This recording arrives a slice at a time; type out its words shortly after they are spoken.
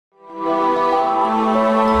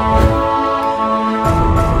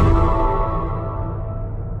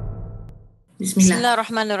Bismillah. Bismillah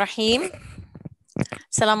ar-Rahman ar-Rahim.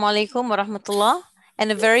 Assalamu alaikum wa rahmatullah. And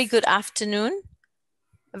a very good afternoon.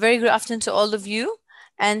 A very good afternoon to all of you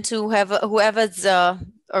and to whoever's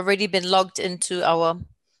already been logged into our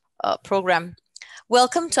program.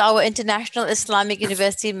 Welcome to our International Islamic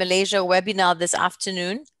University Malaysia webinar this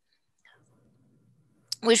afternoon,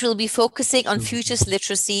 which will be focusing on futures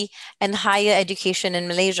literacy and higher education in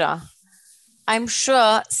Malaysia. I'm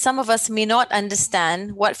sure some of us may not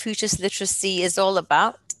understand what futures literacy is all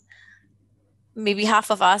about. Maybe half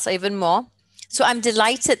of us or even more. So I'm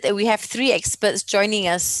delighted that we have 3 experts joining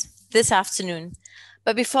us this afternoon.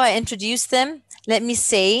 But before I introduce them, let me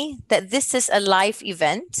say that this is a live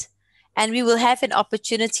event and we will have an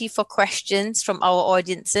opportunity for questions from our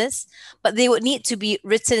audiences, but they would need to be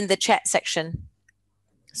written in the chat section.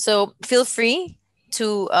 So feel free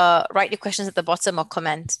to write your questions at the bottom or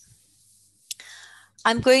comment.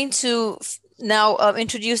 I'm going to now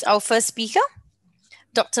introduce our first speaker.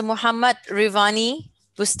 Dr. Muhammad Rivani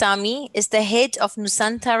Bustami is the head of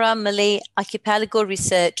Nusantara Malay Archipelago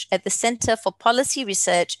Research at the Center for Policy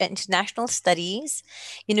Research and International Studies,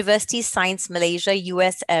 University Science Malaysia,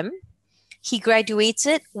 USM. He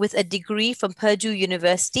graduated with a degree from Purdue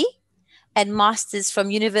University and master's from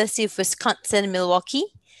University of Wisconsin, Milwaukee.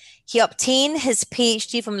 He obtained his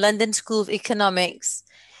PhD from London School of Economics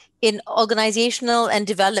in Organizational and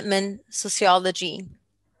Development Sociology.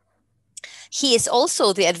 He is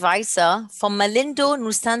also the advisor for Malindo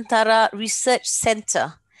Nusantara Research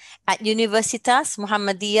Center at Universitas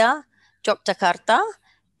Muhammadiyah, Yogyakarta,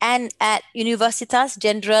 and at Universitas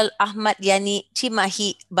Jenderal Ahmad Yani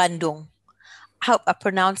Cimahi, Bandung. I hope I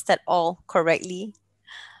pronounced that all correctly.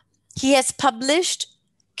 He has published,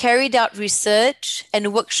 carried out research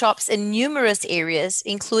and workshops in numerous areas,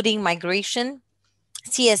 including migration,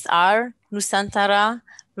 CSR, Nusantara,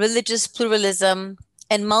 religious pluralism,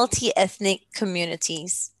 and multi-ethnic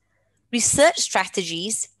communities, research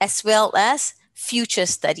strategies, as well as future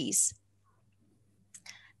studies.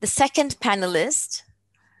 The second panelist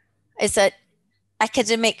is an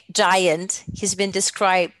academic giant. He's been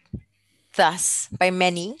described thus by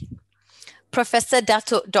many. Professor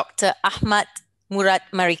Dato Dr. Ahmad Murad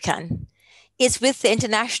Marikan is with the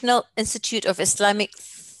International Institute of Islamic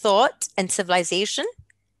Thought and Civilization,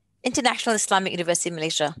 International Islamic University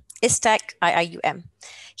Malaysia, ISTAC IIUM.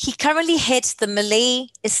 He currently heads the Malay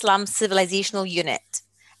Islam Civilizational Unit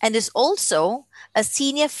and is also a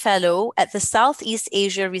senior fellow at the Southeast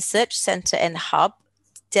Asia Research Center and Hub,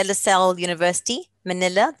 De La Salle University,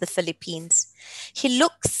 Manila, the Philippines. He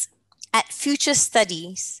looks at future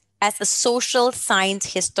studies as a social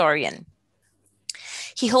science historian.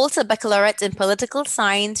 He holds a baccalaureate in political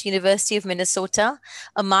science, University of Minnesota,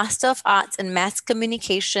 a Master of Arts in Mass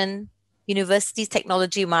Communication, University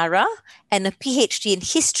Technology Mara, and a PhD in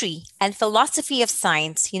History and Philosophy of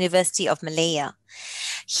Science, University of Malaya.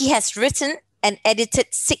 He has written and edited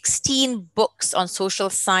 16 books on social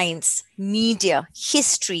science, media,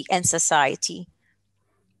 history, and society.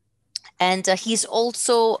 And he's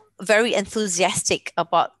also very enthusiastic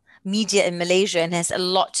about media in Malaysia and has a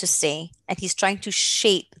lot to say, and he's trying to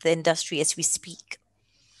shape the industry as we speak.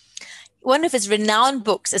 One of his renowned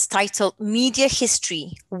books is titled Media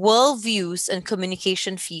History, Worldviews and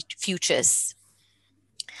Communication Futures.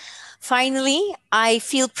 Finally, I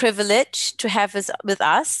feel privileged to have with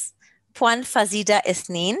us Puan Fazida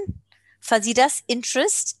Isnin. Fazida's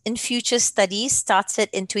interest in future studies started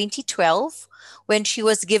in 2012 when she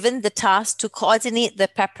was given the task to coordinate the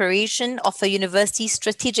preparation of a university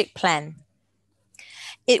strategic plan.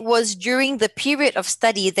 It was during the period of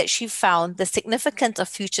study that she found the significance of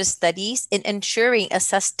future studies in ensuring a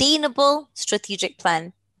sustainable strategic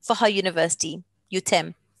plan for her university,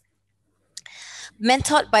 UTEM.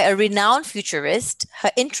 Mentored by a renowned futurist,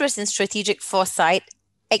 her interest in strategic foresight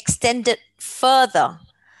extended further.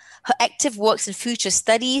 Her active works in future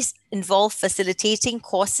studies involve facilitating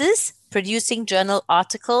courses, producing journal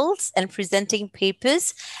articles, and presenting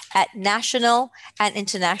papers at national and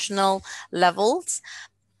international levels.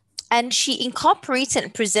 And she incorporated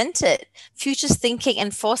and presented futures thinking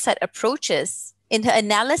and foresight approaches in her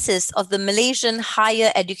analysis of the Malaysian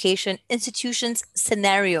higher education institutions'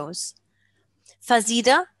 scenarios.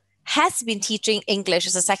 Fazida has been teaching English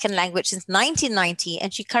as a second language since 1990,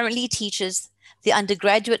 and she currently teaches the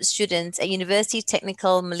undergraduate students at University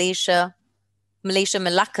Technical Malaysia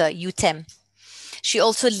Melaka, UTEM. She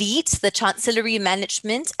also leads the Chancellery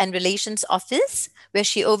Management and Relations Office, where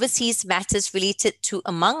she oversees matters related to,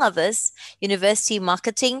 among others, university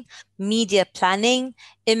marketing, media planning,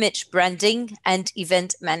 image branding, and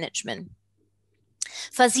event management.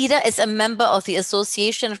 Fazida is a member of the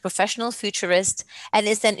Association of Professional Futurists and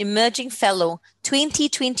is an emerging fellow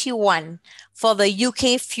 2021 for the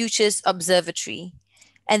UK Futures Observatory.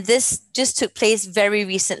 And this just took place very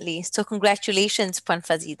recently. So congratulations, Puan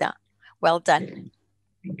Fazida. Well done.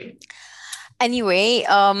 Anyway,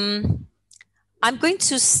 I'm going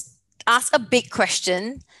to ask a big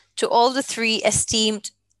question to all the three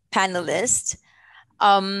esteemed panelists.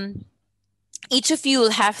 Each of you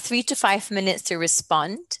will have 3 to 5 minutes to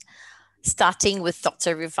respond, starting with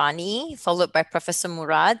Dr. Rivani, followed by Professor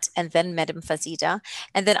Murad, and then Madam Fazida.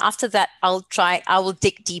 And then after that, I will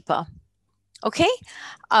dig deeper. Okay?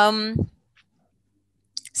 Something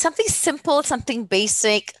simple, something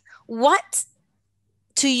basic. What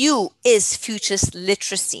to you is futures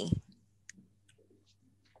literacy?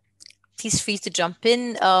 Please free to jump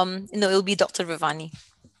in. It'll be Dr. Rivani.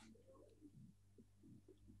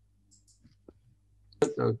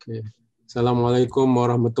 Okay. Assalamualaikum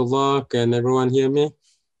warahmatullah. Can everyone hear me?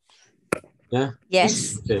 Yeah?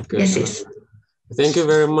 Yes. Okay, good. Yes. Thank you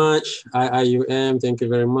very much, IIUM. Thank you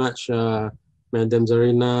very much, Madam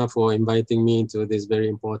Zarina, for inviting me to this very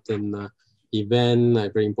important event, a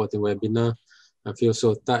very important webinar. I feel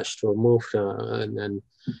so touched or moved, and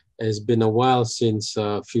it's been a while since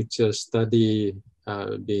future study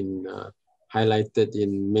been highlighted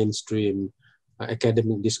in mainstream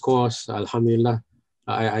academic discourse. Alhamdulillah,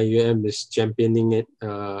 IIUM is championing it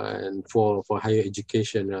and for higher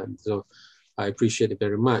education. So I appreciate it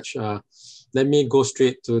very much. Let me go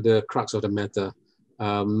straight to the crux of the matter.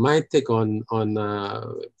 My take on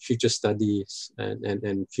future studies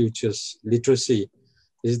and futures literacy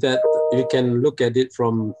is that you can look at it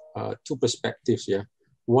from two perspectives. Yeah,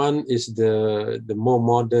 one is the more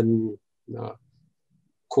modern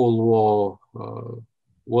Cold War,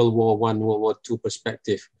 World War I, World War II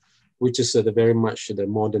perspective, which is very much the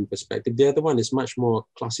modern perspective. The other one is much more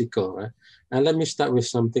classical, right? And let me start with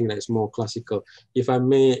something that's more classical. If I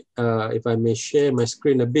may share my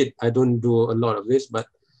screen a bit. I don't do a lot of this, but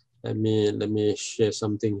let me share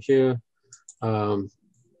something here. I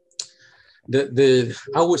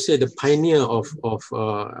would say the pioneer of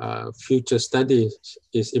future studies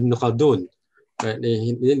is Ibn Khaldun. Right?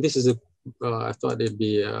 This is I thought it'd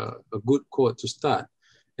be a good quote to start,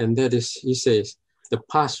 and that is, he says, "The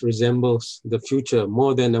past resembles the future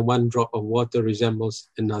more than one drop of water resembles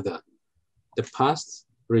another. The past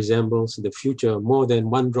resembles the future more than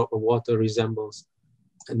one drop of water resembles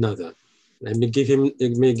another." Let me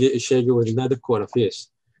share you with another quote of his.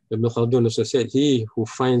 Ibn Khaldun also said, "He who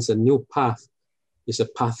finds a new path is a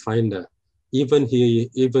pathfinder. Even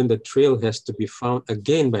the trail has to be found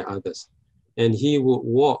again by others. And he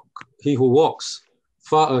who walks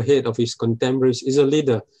far ahead of his contemporaries is a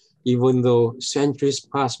leader, even though centuries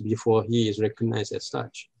pass before he is recognized as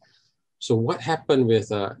such." So what happened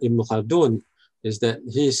with Ibn Khaldun is that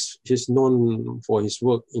he's known for his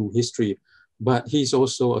work in history, but he's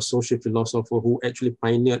also a social philosopher who actually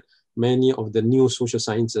pioneered many of the new social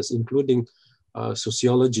sciences, including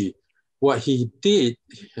sociology. What he did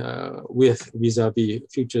vis-a-vis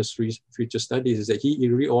future studies is that he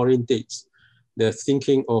reorientates the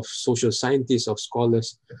thinking of social scientists, of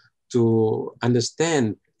scholars, to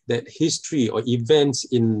understand that history or events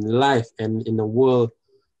in life and in the world,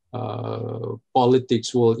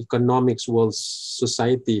 politics, world economics, world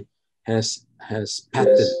society has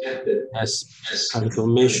pattern, has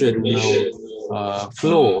transformation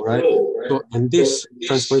flow, right? So, and this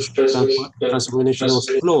transformational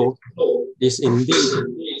flow is indeed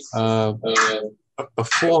a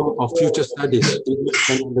form of future studies. If we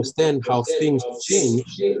can understand how things change,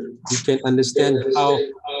 we can understand how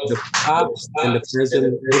the past and the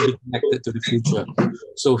present will be connected to the future.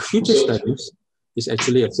 So future studies is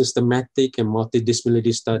actually a systematic and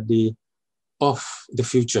multidisciplinary study of the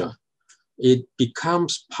future. It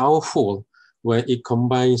becomes powerful when it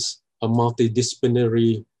combines a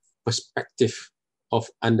multidisciplinary perspective of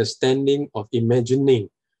understanding, of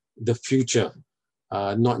imagining the future.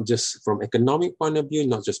 Not just from economic point of view,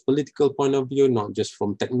 not just political point of view, not just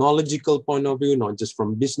from technological point of view, not just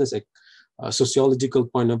from business, sociological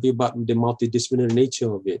point of view, but the multidisciplinary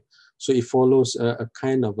nature of it. So it follows a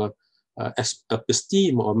kind of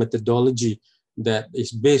episteme or methodology that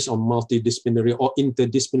is based on multidisciplinary or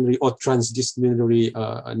interdisciplinary or transdisciplinary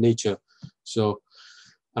nature. So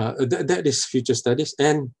that is future studies.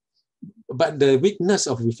 But the weakness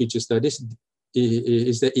of future studies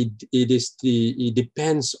is that it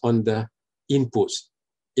depends on the inputs.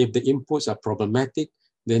 If the inputs are problematic,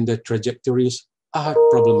 then the trajectories are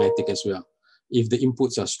problematic as well. If the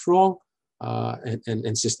inputs are strong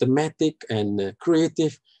and systematic and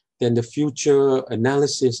creative, then the future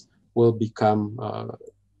analysis will become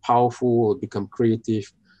powerful, will become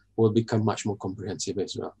creative, will become much more comprehensive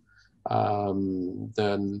as well. And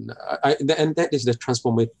that is the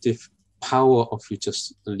transformative power of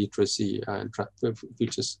futures literacy and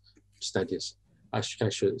futures studies. I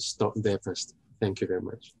should stop there first. Thank you very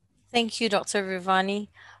much. Thank you, Dr. Rivani.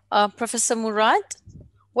 Professor Murad,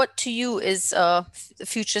 what to you is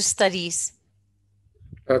future studies?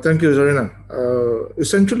 Thank you, Zarina.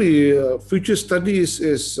 Essentially, future studies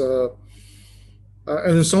is an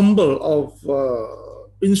ensemble of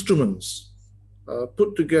instruments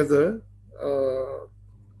put together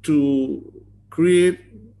to create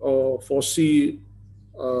or foresee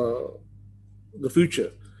the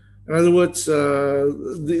future. In other words,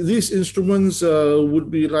 these instruments would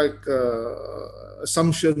be like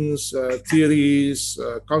assumptions, theories,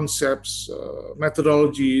 concepts,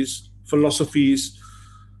 methodologies, philosophies.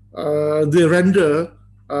 They render,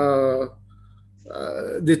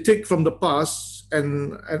 they take from the past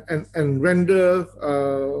and render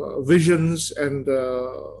visions and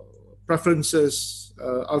preferences,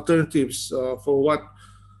 alternatives for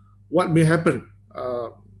what may happen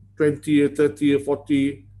 20 or 30 or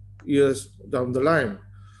 40 years down the line.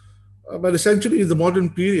 But essentially, in the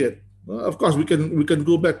modern period, of course, we can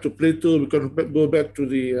go back to Plato, we can go back to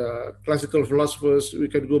the classical philosophers, we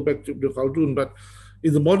can go back to Ibn Khaldun, but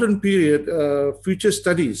in the modern period, future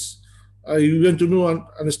studies, you want to know and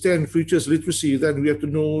understand futures literacy, then we have to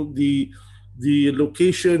know the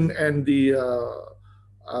location and the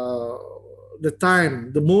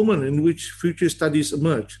time, the moment in which future studies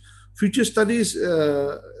emerge. Future studies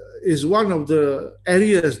is one of the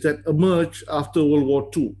areas that emerged after World War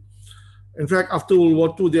II. In fact, after World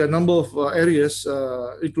War II, there are a number of areas,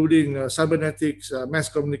 including cybernetics, mass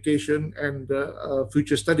communication, and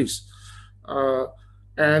future studies.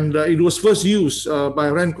 And it was first used by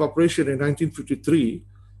Rand Corporation in 1953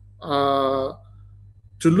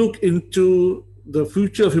 to look into the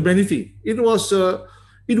future of humanity. It was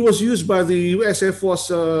used by the U.S. Air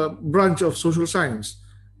Force branch of social science,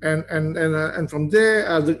 and from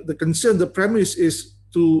there, the concern, the premise is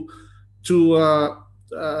to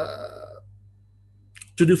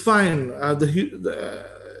define the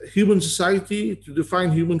human society, to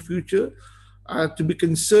define human future, to be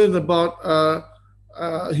concerned about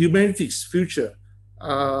humanity's future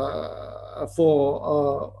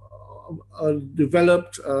for a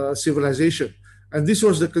developed civilization. And this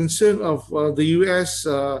was the concern of the US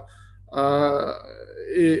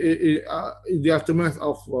in the aftermath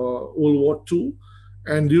of World War II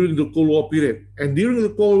and during the Cold War period. And during the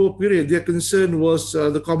Cold War period, their concern was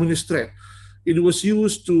the communist threat. It was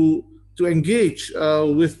used to engage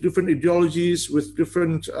with different ideologies, with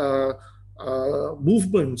different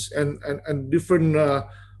movements and different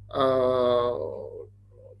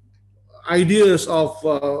ideas of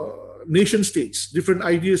nation states, different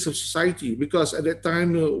ideas of society, because at that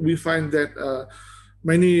time we find that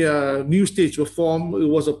many new states were formed. It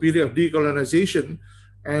was a period of decolonization,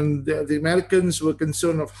 and the Americans were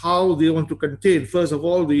concerned of how they want to contain, first of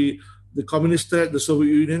all, the communist threat, the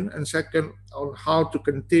Soviet Union, and second, on how to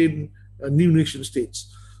contain new nation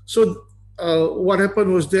states. So what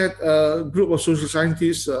happened was that a group of social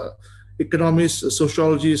scientists, economists,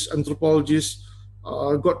 sociologists, anthropologists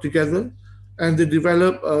got together, and they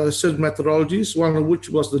developed certain methodologies, one of which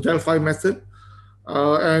was the Delphi method.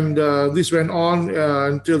 And this went on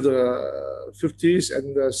until the 50s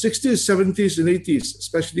and 60s, 70s, and 80s,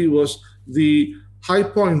 especially was the high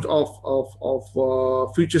point of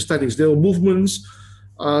future studies. There were movements,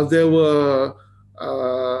 there were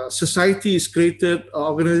societies created,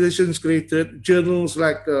 organizations created, journals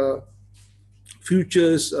like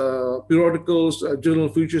Futures, periodicals, Journal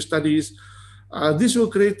of Future Studies. These were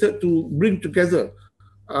created to bring together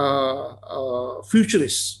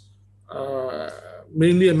futurists,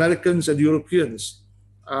 mainly Americans and Europeans,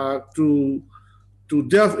 to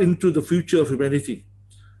delve into the future of humanity.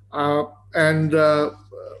 And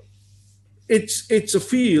it's a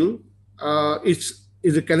field, it's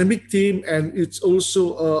an academic team, and it's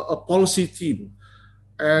also a policy team.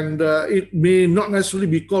 And it may not necessarily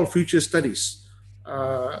be called future studies,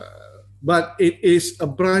 but it is a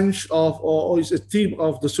branch of, or is a team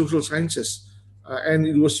of the social sciences. And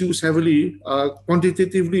it was used heavily,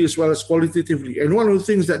 quantitatively as well as qualitatively. And one of the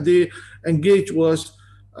things that they engaged was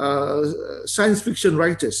science fiction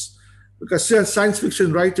writers, because science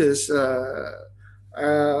fiction writers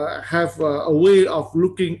have a way of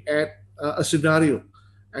looking at a scenario.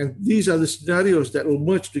 And these are the scenarios that will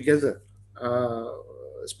merge together,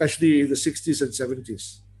 especially in the 60s and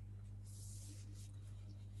 70s.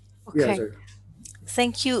 Okay. Yeah,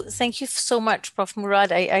 Thank you. Thank you so much, Prof.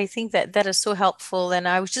 Murad. I think that is so helpful. And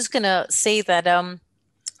I was just going to say that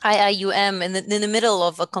IIUM in the middle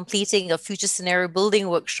of completing a future scenario building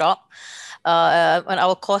workshop. And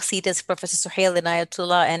our course leader is Professor Suhail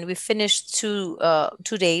Inayatullah, and we finished 2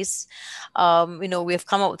 days. We have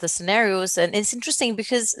come up with the scenarios, and it's interesting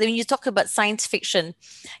because when you talk about science fiction,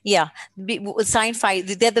 sci-fi,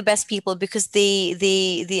 they're the best people because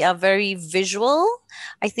they are very visual,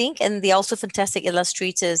 I think, and they're also fantastic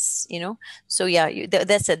illustrators. So yeah,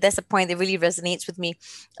 that's a point that really resonates with me.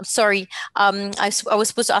 I'm sorry, I was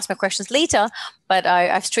supposed to ask my questions later, but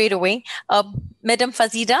I've strayed away. Madam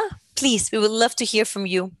Fazida, please, we would love to hear from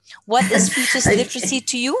you. What is futures literacy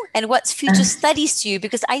to you, and what's future studies to you?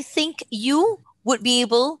 Because I think you would be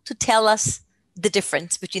able to tell us the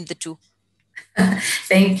difference between the two.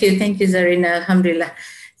 Thank you, Zarina. Alhamdulillah.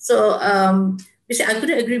 So, I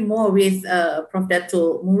couldn't agree more with Prof.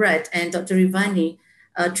 Dato Murad and Dr. Rivani,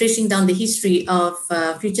 tracing down the history of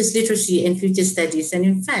futures literacy and future studies. And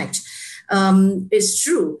in fact, it's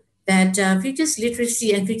true that futures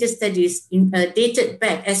literacy and future studies dated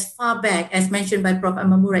back as far back, as mentioned by Prof.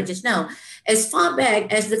 Ahmad Murad just now, as far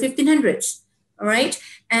back as the 1500s, all right?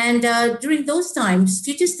 And during those times,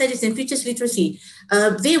 future studies and futures literacy,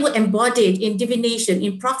 they were embodied in divination,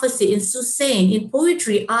 in prophecy, in soothsaying, in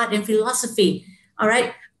poetry, art, and philosophy, all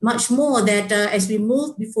right? Much more that as we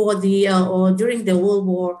moved before or during the World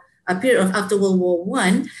War, period of after World War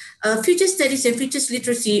I, future studies and futures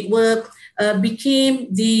literacy became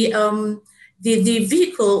the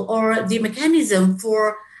vehicle or the mechanism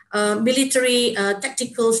for military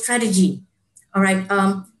tactical strategy. All right.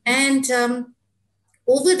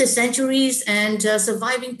 Over the centuries and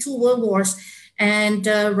surviving 2 world wars and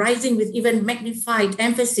rising with even magnified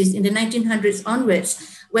emphasis in the 1900s onwards,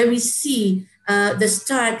 where we see the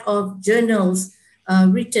start of journals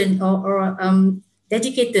written or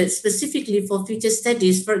dedicated specifically for future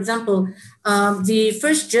studies. For example, the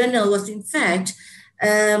first journal was in fact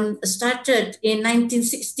started in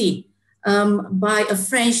 1960 by the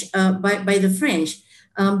French.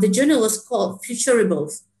 The journal was called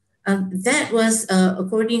Futurables. That was,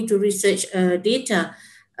 according to research data,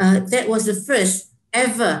 that was the first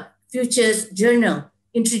ever futures journal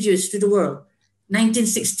introduced to the world.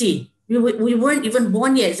 1960. We weren't even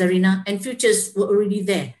born yet, Zarina, and futures were already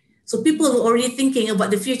there. So people were already thinking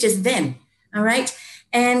about the futures then, all right?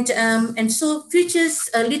 And so futures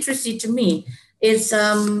literacy to me is,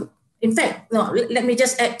 in fact, no, let me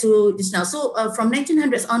just add to this now. So from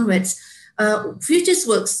 1900s onwards, futures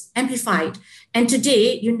works amplified. And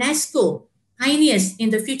today, UNESCO pioneers in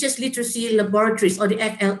the futures literacy laboratories, or the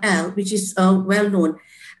FLL, which is well known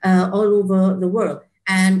all over the world,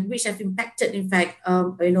 and which have impacted, in fact,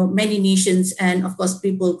 many nations and, of course,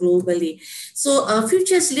 people globally. So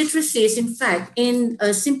futures literacy is, in fact, in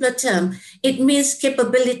a simpler term, it means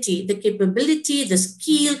capability, the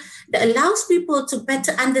skill that allows people to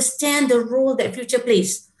better understand the role that future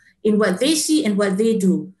plays in what they see and what they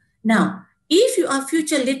do. Now, if you are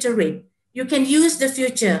future literate, you can use the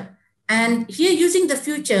future. And here, using the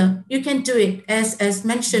future, you can do it as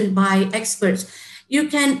mentioned by experts. You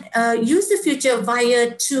can use the future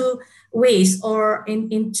via 2 ways or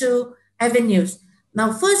in 2 avenues.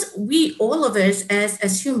 Now, first, all of us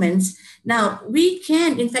as humans, now we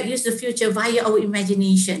can in fact use the future via our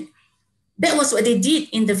imagination. That was what they did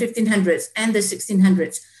in the 1500s and the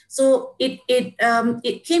 1600s. So it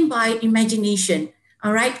came by imagination,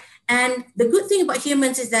 all right? And the good thing about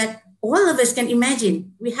humans is that all of us can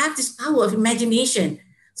imagine. We have this power of imagination.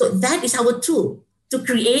 So that is our tool to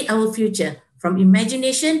create our future. From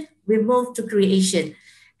imagination, we move to creation.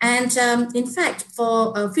 And in fact,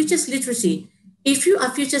 for futures literacy, if you are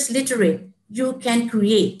futures literate, you can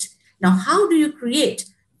create. Now, how do you create?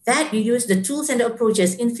 That you use the tools and the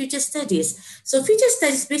approaches in future studies. So future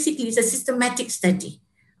studies basically is a systematic study,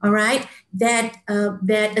 all right, that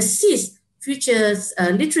assists futures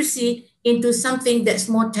literacy into something that's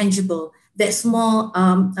more tangible, that's more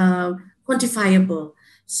quantifiable.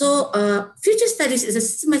 So future studies is a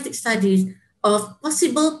systematic study of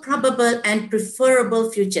possible, probable, and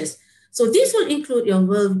preferable futures. So these will include your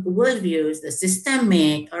worldviews, the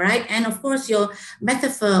systemic, all right, and of course your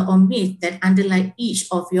metaphor or myth that underlie each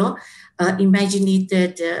of your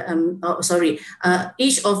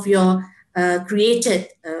each of your created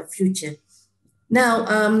future. Now,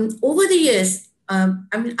 over the years,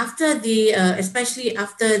 especially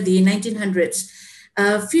after the 1900s,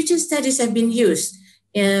 future studies have been used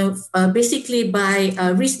basically by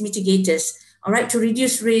risk mitigators, all right, to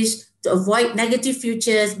reduce risk, to avoid negative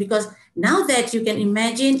futures, because now that you can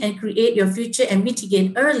imagine and create your future and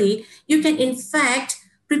mitigate early, you can in fact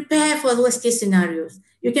prepare for the worst case scenarios.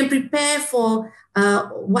 You can prepare for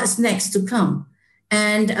what's next to come.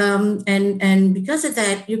 And because of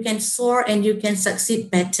that, you can soar and you can succeed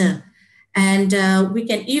better. And we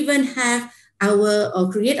can even have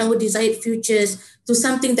create our desired futures to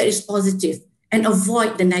something that is positive and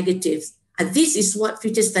avoid the negatives. This is what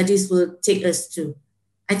future studies will take us to.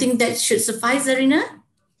 I think that should suffice, Zarina.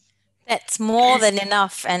 That's more than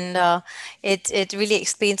enough, and it really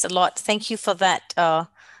explains a lot. Thank you for that,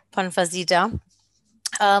 Puan Fazida.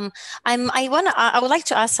 I would like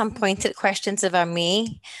to ask some pointed questions, if I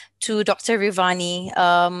may, to Dr. Rivani,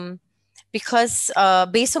 because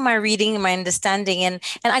based on my reading and my understanding, and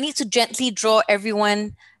I need to gently draw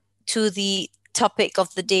everyone to the topic of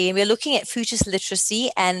the day. We're looking at futures literacy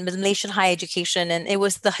and Malaysian higher education, and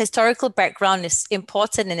the historical background is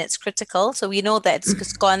important and it's critical. So we know that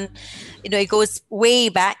it's gone, it goes way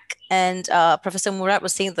back. And Professor Murad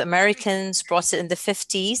was saying the Americans brought it in the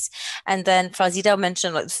 50s. And then Fazida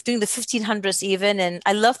mentioned during the 1500s even. And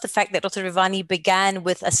I love the fact that Dr. Rivani began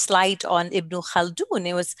with a slide on Ibn Khaldun.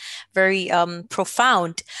 It was very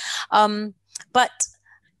profound. But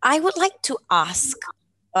I would like to ask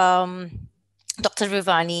Dr.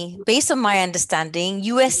 Rivani, based on my understanding,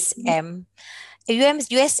 USM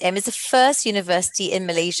is the first university in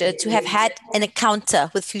Malaysia to have had an encounter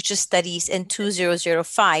with future studies in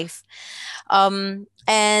 2005.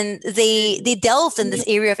 And they delved in this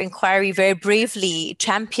area of inquiry very bravely,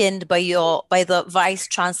 championed by the Vice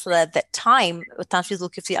Chancellor at that time, Tan Sri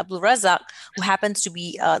Zulkifli Abdul Razak, who happens to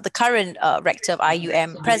be the current rector of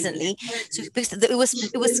IUM presently. So it was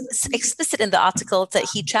explicit in the article that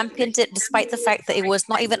he championed it despite the fact that it was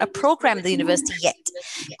not even a program at the university yet.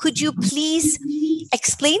 Could you please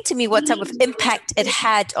explain to me what type of impact it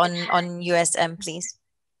had on USM, please?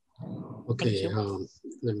 Okay,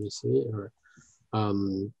 let me see. All right.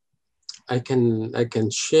 I can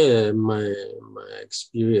share my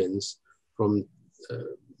experience from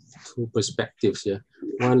two perspectives here.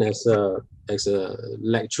 One as a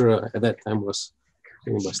lecturer at that time was, I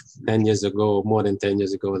think it was 10 years ago, more than 10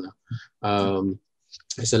 years ago now.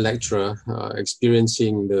 As a lecturer,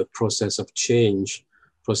 experiencing the process of change,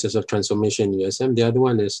 process of transformation in USM. The other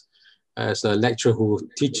one is as a lecturer who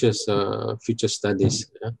teaches future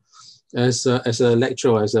studies. Yeah? As a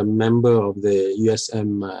lecturer, as a member of the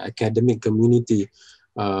USM academic community,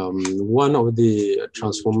 one of the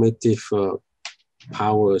transformative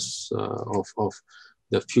powers of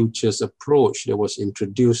the futures approach that was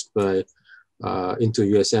introduced by into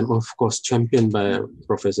USM, of course, championed by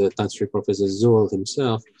Professor Zul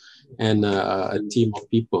himself and a team of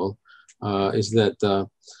people, is that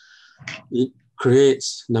it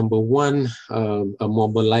creates, number one, a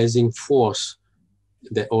mobilizing force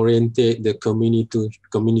that orientate the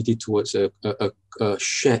community towards a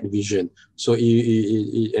shared vision. So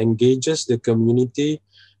it engages the community.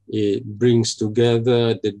 It brings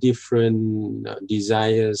together the different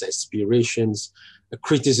desires, aspirations,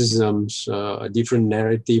 criticisms, different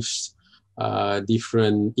narratives,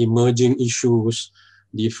 different emerging issues,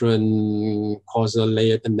 different causal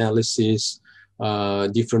layered analysis,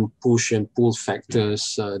 different push and pull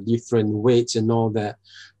factors, different weights and all that.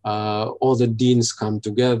 All the deans come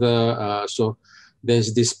together. So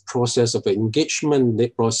there's this process of engagement, the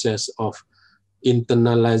process of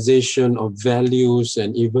internalization of values,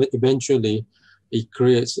 and eventually it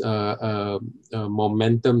creates a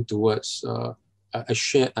momentum towards a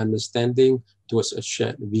shared understanding, towards a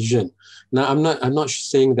shared vision. Now, I'm not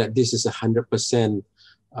saying that this is 100%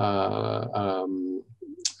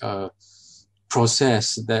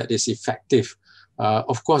 process that is effective.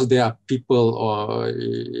 Of course, there are people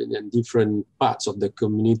in different parts of the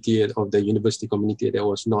community, of the university community, that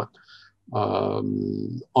was not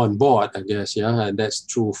on board, I guess, yeah, and that's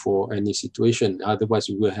true for any situation. Otherwise,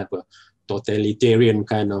 we will have a totalitarian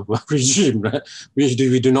kind of regime, right? Which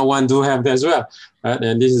we do not want to have as well, right?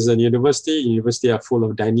 And this is a university. University are full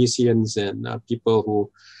of Dionysians and people who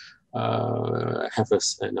have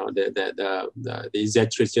the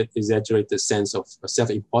exaggerated sense of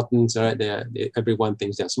self-importance, right? Everyone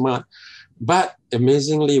thinks they're smart. But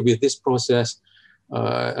amazingly, with this process,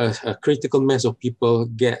 a critical mass of people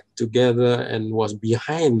get together and was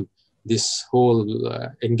behind this whole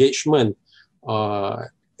engagement.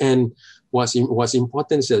 And what's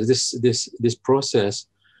important is this process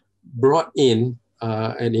brought in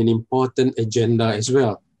an important agenda as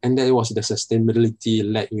well. And that was the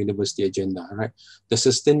sustainability-led university agenda, right? The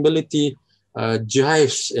sustainability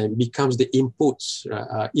jives and becomes the inputs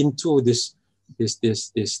into this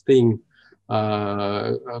thing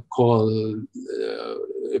called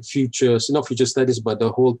not future studies, but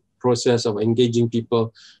the whole process of engaging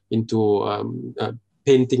people into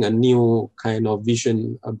painting a new kind of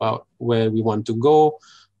vision about where we want to go,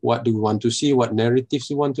 what do we want to see, what narratives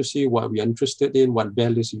we want to see, what we are interested in, what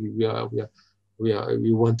values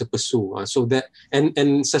we want to pursue. So that and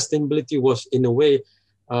sustainability was in a way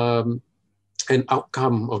an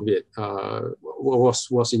outcome of it,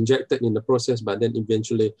 was injected in the process, but then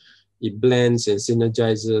eventually it blends and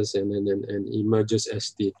synergizes and emerges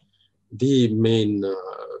as the main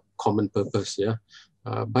common purpose. Yeah.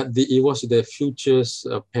 But it was the futures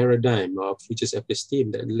paradigm or futures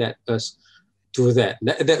episteme that led us to that.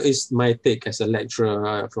 That is my take as a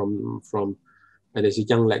lecturer from and as a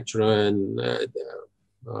young lecturer, and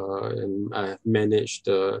I managed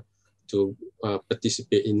to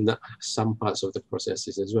participate in some parts of the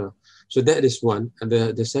processes as well. So that is one. And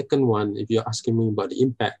the second one, if you're asking me about the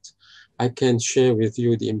impact, I can share with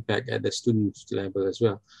you the impact at the student level as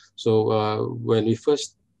well. So when we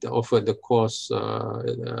first offered the course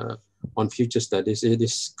on future studies, it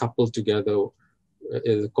is coupled together.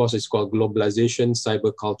 The course is called Globalization,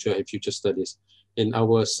 Cyber Culture, and Future Studies. In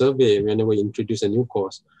our survey, whenever we introduce a new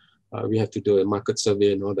course, we have to do a market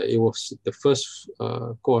survey and all that. It was the first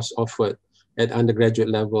course offered at undergraduate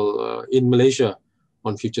level in Malaysia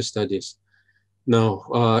on future studies. Now,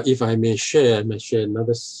 if I may share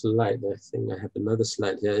another slide. I think I have another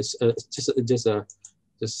slide here. It's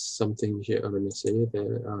just something here. Let me say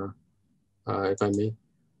there, if I may.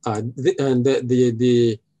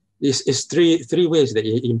 It's three ways that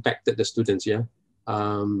it impacted the students. Yeah.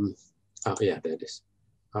 Yeah, there it is.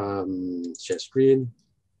 Share screen.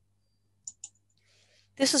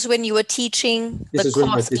 This is when you were teaching the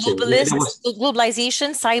course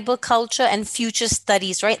Globalization, Cyber Culture, and Future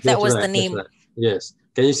Studies, right? That was the name. Right. Yes.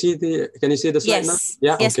 Can you see the slide now?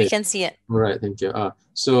 Yeah. Yes, okay. We can see it. All right, thank you.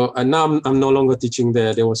 So now I'm no longer teaching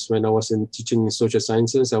there. There was when I was teaching social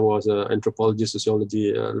sciences. I was an anthropology,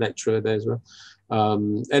 sociology lecturer there as well.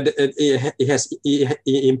 And it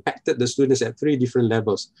impacted the students at three different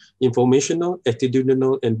levels: informational,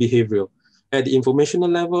 attitudinal, and behavioral. At the informational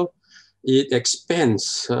level, it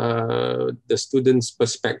expands the students'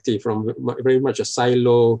 perspective from very much a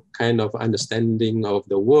silo kind of understanding of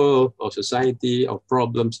the world, of society, of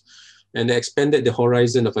problems, and they expanded the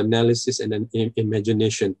horizon of analysis and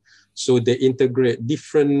imagination. So they integrate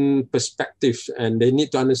different perspectives, and they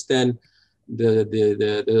need to understand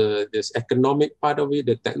this economic part of it,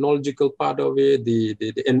 the technological part of it, the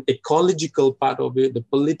ecological part of it, the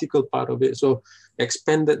political part of it. So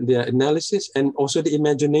expanded their analysis and also the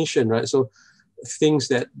imagination, right? So things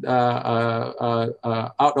that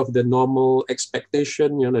are out of the normal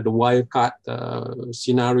expectation, the wildcard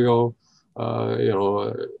scenario,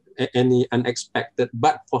 any unexpected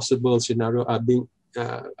but possible scenario are being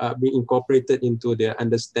incorporated into their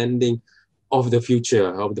understanding of the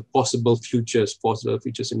future, of the possible future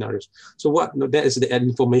scenarios. So that is the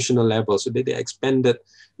informational level. So they expanded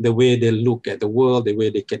the way they look at the world, the way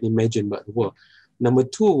they can imagine about the world. Number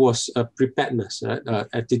two was preparedness, right?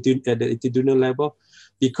 At the attitudinal level,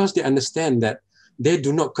 because they understand that they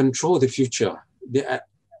do not control the future. There are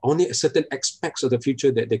only certain aspects of the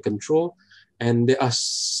future that they control, and there are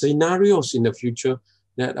scenarios in the future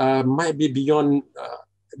that might be beyond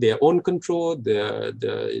their own control,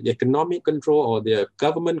 the economic control, or their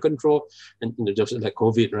government control, and just like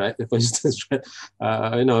COVID, right? For instance, right?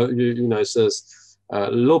 It says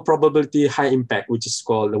low probability, high impact, which is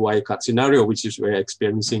called the wildcard scenario, which is we're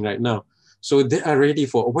experiencing right now. So they are ready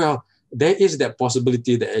for, well, there is that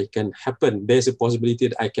possibility that it can happen. There's a possibility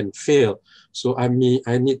that I can fail. So I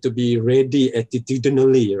need to be ready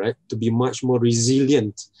attitudinally, right? To be much more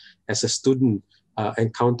resilient as a student.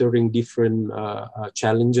 Encountering different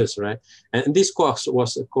challenges, right? And this course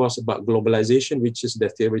was a course about globalization, which is the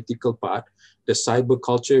theoretical part, the cyber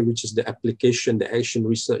culture, which is the application, the action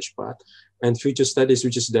research part, and future studies,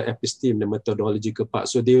 which is the episteme, the methodological part.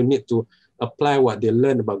 So they will need to apply what they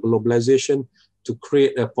learn about globalization to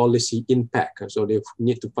create a policy impact. So they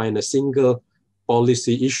need to find a single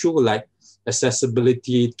policy issue like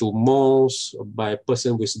accessibility to malls by a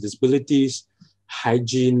person with disabilities,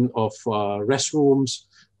 hygiene of restrooms,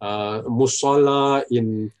 musala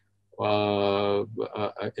in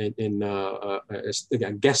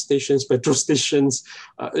gas stations, petrol stations,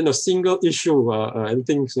 single issue and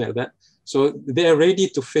things like that. So they are ready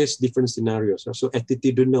to face different scenarios. So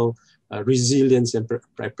attitudinal resilience and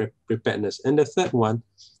preparedness. And the third one,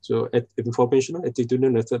 so informational,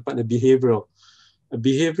 attitudinal, the third part, the behavioral.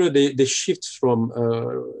 Behavioral, they shift from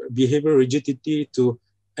behavioral rigidity to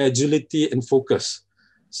agility and focus.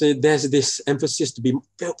 So there's this emphasis to be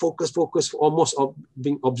focused, almost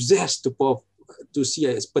being obsessed to see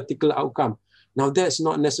a particular outcome. Now that's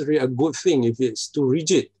not necessarily a good thing if it's too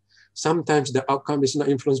rigid. sometimes the outcome is not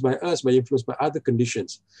influenced by us, but influenced by other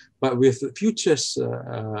conditions. But with futures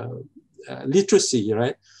literacy,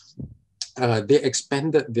 right, they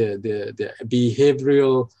expanded the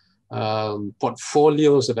behavioral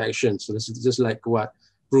portfolios of action. So this is just like what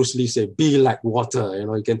Bruce Lee said, be like water, you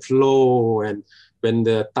know, you can flow, and when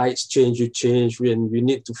the tides change, you change. When we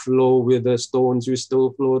need to flow with the stones, we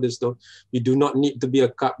still flow the stone. We do not need to be a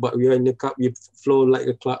cup, but we are in a cup, we flow like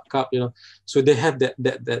a cup, you know. So they have that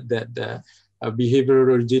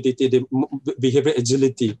behavioral rigidity, the behavioral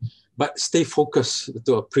agility, but stay focused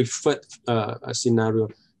to a preferred scenario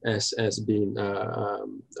as being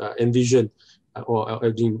envisioned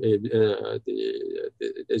or being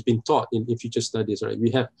has been taught in future studies. Right,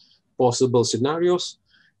 we have possible scenarios,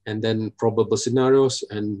 and then probable scenarios,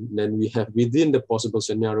 and then we have within the possible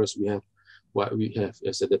scenarios, we have what we have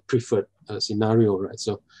as the preferred scenario, right?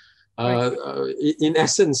 So in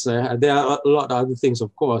essence, there are a lot of other things,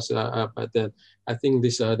 of course, but then I think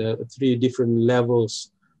these are the three different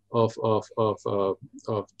levels of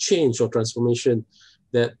change or transformation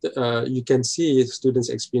that you can see students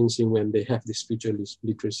experiencing when they have this future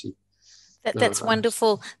literacy. That's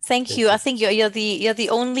wonderful. Thank you. I think you're the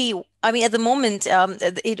only. I mean, at the moment,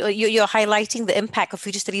 you're highlighting the impact of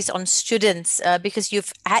future studies on students because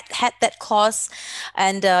you've had that course,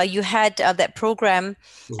 and you had that program,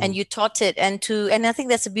 and you taught it. And I think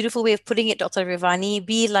that's a beautiful way of putting it, Dr. Rivani.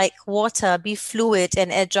 Be like water, be fluid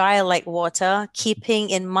and agile like water, keeping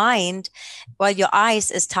in mind while your eyes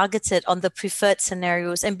is targeted on the preferred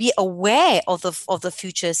scenarios, and be aware of the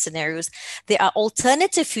future scenarios. There are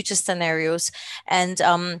alternative future scenarios, and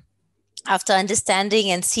after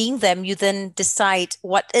understanding and seeing them, you then decide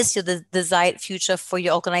what is your desired future for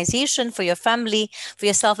your organization, for your family, for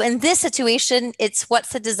yourself. In this situation, it's what's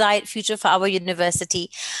the desired future for our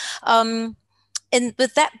university. And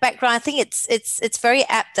with that background, I think it's very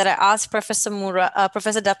apt that I asked Professor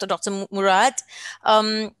Dr. Murad,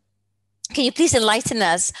 can you please enlighten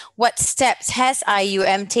us what steps has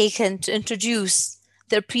IUM taken to introduce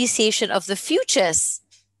the appreciation of the futures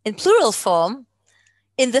in plural form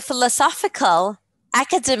in the philosophical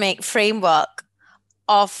academic framework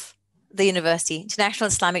of the university, International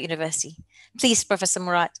Islamic University? Please, Professor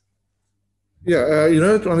Murad. Yeah,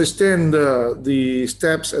 to understand the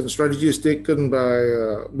steps and strategies being taken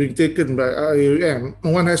by IUM,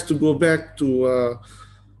 one has to go back to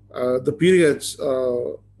the periods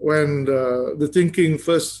when the thinking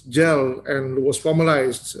first gelled and was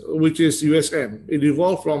formalized, which is USM. It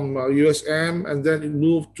evolved from USM, and then it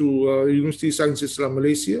moved to University of Science Islam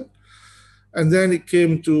Malaysia, and then it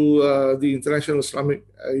came to the International Islamic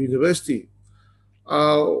University.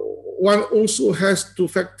 One also has to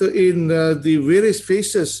factor in the various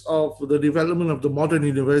phases of the development of the modern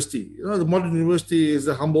university. The modern university is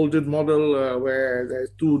the Humboldtian model where there are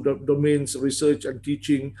two domains, research and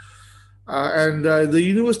teaching. And the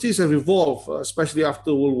universities have evolved, especially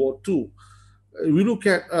after World War II. We look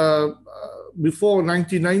at before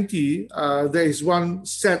 1990, there is one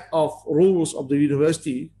set of rules of the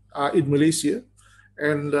university in Malaysia.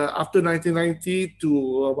 And after 1990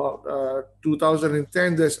 to about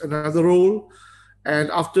 2010, there's another rule. And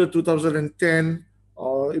after 2010,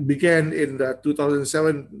 it began in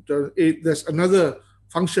 2007, 2008, there's another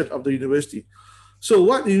function of the university. So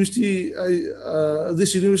what this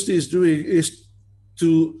university is doing is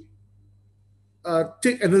to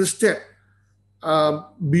take another step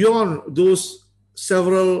beyond those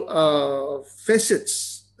several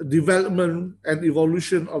facets, development and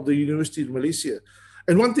evolution of the university in Malaysia.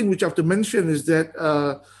 And one thing which I have to mention is that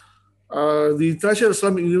the International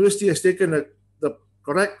Islamic University has taken the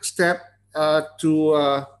correct step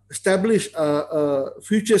to establish a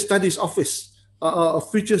future studies office, a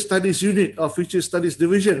future studies unit, or future studies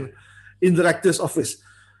division in the rector's office.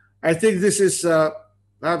 I think this is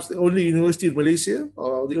perhaps the only university in Malaysia,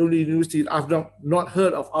 or the only university I've not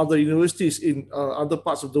heard of other universities in other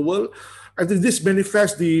parts of the world. I think this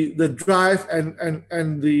manifests the drive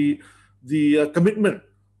and the commitment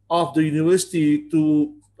of the university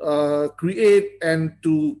to create and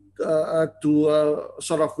to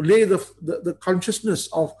sort of lay the consciousness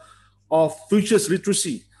of futures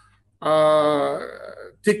literacy,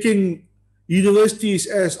 taking universities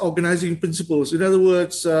as organizing principles. In other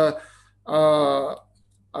words,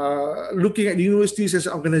 looking at universities as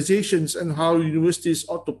organizations and how universities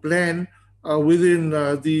ought to plan within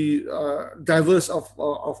the diverse of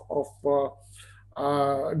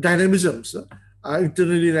dynamisms,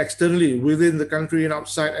 internally and externally, within the country and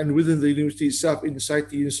outside, and within the university itself, in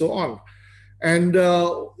society, and so on. And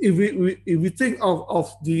if we think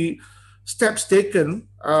of the steps taken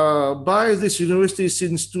by this university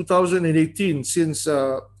since 2018, since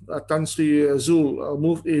Tan Sri Zul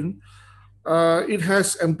moved in, it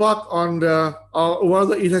has embarked on or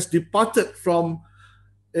rather it has departed from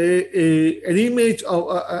an image of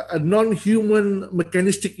a non-human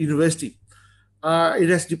mechanistic university. It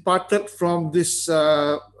has departed from this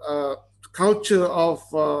culture of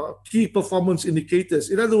key performance indicators.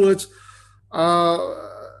 In other words,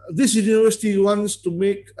 this university wants to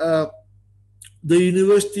make the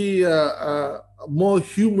university more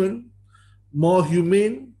human, more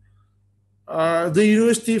humane, the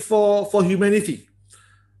university for humanity,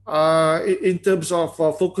 in terms of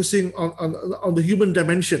focusing on the human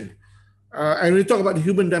dimension. And when we talk about the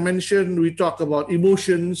human dimension, we talk about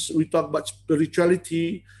emotions, we talk about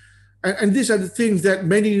spirituality, and these are the things that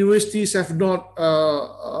many universities have not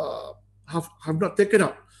taken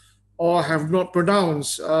up or have not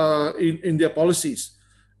pronounced in their policies.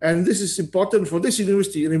 And this is important for this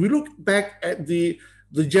university. And if we look back at the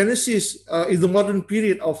genesis in the modern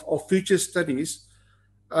period of future studies,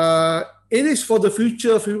 it is for the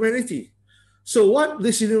future of humanity. So what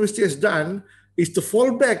this university has done is to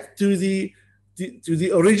fall back to the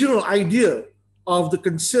original idea of the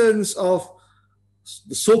concerns of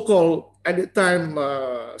the so-called, at the time,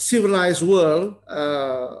 civilized world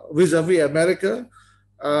vis-a-vis America,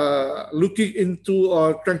 looking into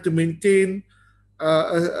or trying to maintain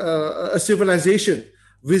a civilization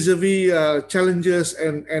vis-a-vis challenges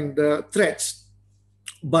and threats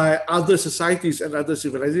by other societies and other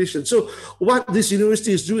civilizations. So what this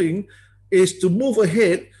university is doing is to move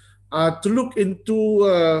ahead, to look into,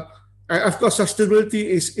 of course, sustainability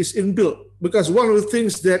is inbuilt, because one of the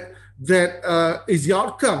things that is the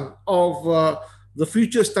outcome of the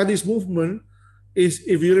future studies movement is,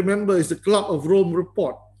 if you remember, is the Club of Rome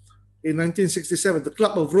report in 1967. The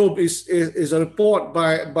Club of Rome is a report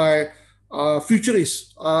by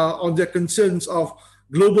futurists on their concerns of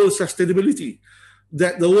global sustainability,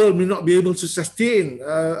 that the world may not be able to sustain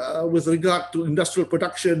with regard to industrial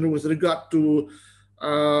production, with regard to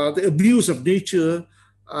the abuse of nature,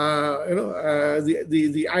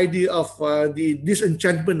 the idea of the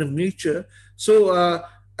disenchantment of nature. So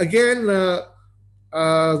again,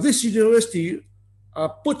 this university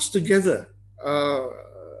puts together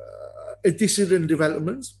antecedent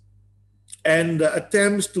developments and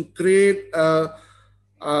attempts to create a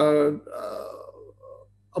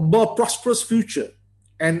more prosperous future.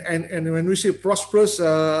 And when we say prosperous,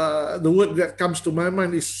 the word that comes to my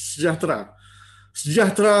mind is sejahtera.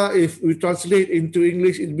 Sejahtera, if we translate into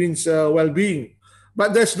English, it means well-being.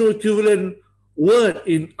 But there's no equivalent word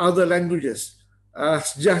in other languages.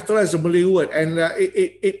 Sejahtera is a Malay word, and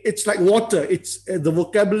it's like water. It's the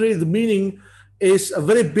vocabulary, the meaning is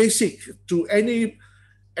very basic to any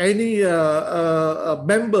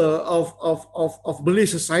member of Malay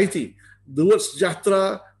society. The word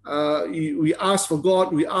sejahtera, we ask for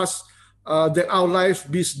God, we ask that our life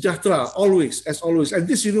be sejahtera always, as always. And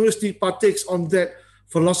this university partakes on that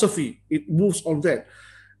philosophy. It moves on that.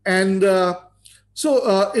 And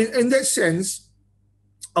so in that sense,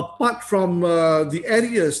 apart from the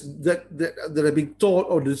areas that are being taught,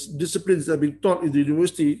 or the disciplines that are being taught in the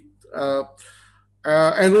university,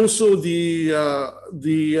 and also the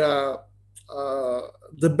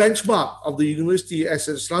benchmark of the university as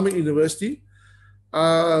an Islamic university,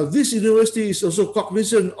 this university is also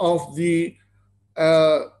cognizant of the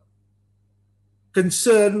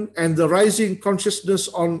concern and the rising consciousness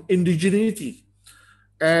on indigeneity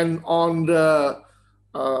and on the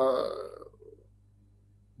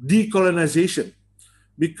decolonization,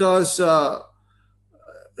 because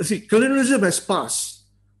colonialism has passed.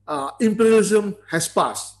 Imperialism has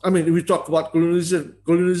passed. I mean, we talk about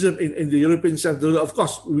colonialism in the European sense. Of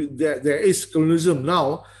course, there is colonialism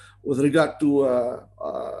now with regard to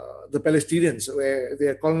the Palestinians, where they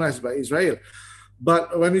are colonized by Israel.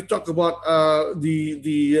 But when we talk about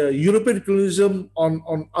the European colonialism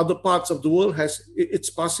on other parts of the world, it's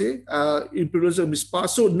passé. Imperialism is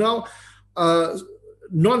passed. So now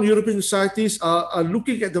non-European societies are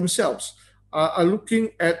looking at themselves, are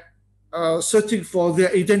looking at searching for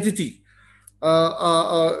their identity,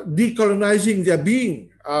 decolonizing their being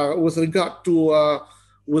with regard to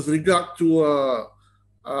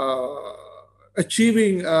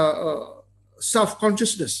achieving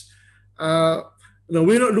self-consciousness.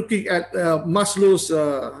 We're not looking at Maslow's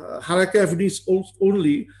hierarchy of needs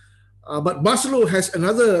only, but Maslow has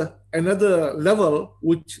another level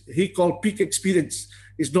which he called peak experience.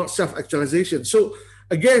 It's not self-actualization. So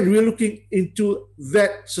again, we're looking into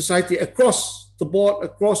that society across the board,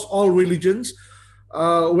 across all religions.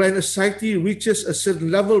 When a society reaches a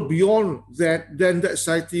certain level beyond that, then that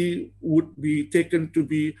society would be taken to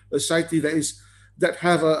be a society that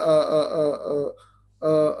have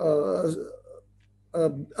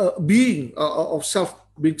being of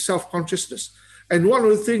being self-consciousness. And one of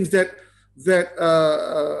the things that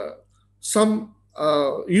some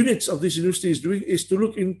units of this university is doing is to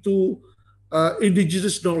look into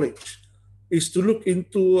indigenous knowledge, is to look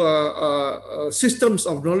into systems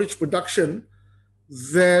of knowledge production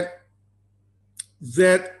that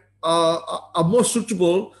are more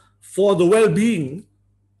suitable for the well-being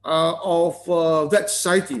of that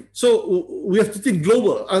society. So we have to think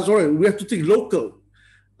global. We have to think local,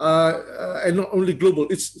 and not only global.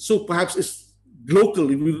 Perhaps it's local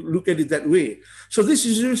if we look at it that way. So this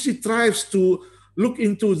university tries to look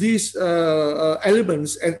into these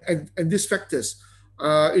elements and these factors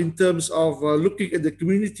in terms of looking at the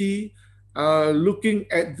community, looking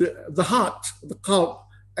at the heart, the cult,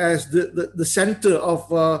 as the center of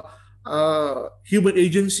human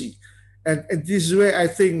agency. And this is where I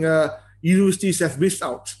think universities have missed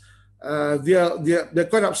out. They're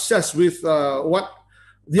quite obsessed with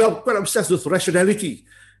rationality.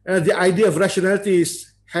 The idea of rationality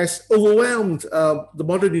has overwhelmed the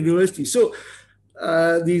modern university. So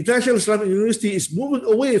the International Islamic University is moving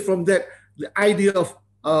away from the idea of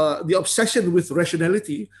the obsession with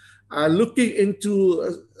rationality, looking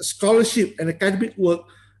into scholarship and academic work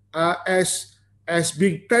as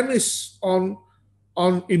being premised on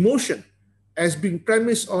emotion, as being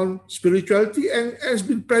premised on spirituality, and as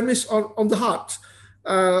being premised on the heart,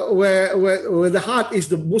 where the heart is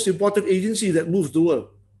the most important agency that moves the world.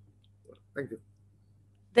 Thank you.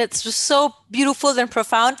 That's just so beautiful and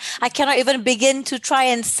profound. I cannot even begin to try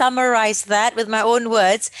and summarize that with my own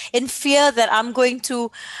words, in fear that I'm going to,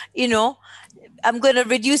 I'm going to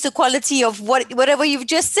reduce the quality of whatever you've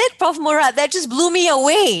just said, Prof. Murad. That just blew me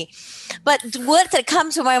away. But the word that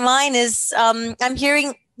comes to my mind is I'm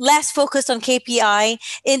hearing less focus on KPI,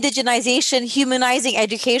 indigenization, humanizing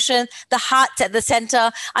education, the heart at the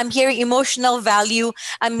center. I'm hearing emotional value.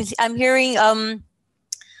 I'm hearing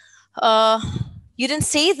you didn't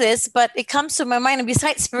say this, but it comes to my mind. And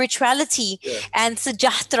besides spirituality and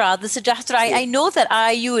Sejahtera, I know that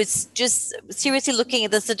IIU is just seriously looking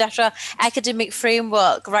at the Sejahtera academic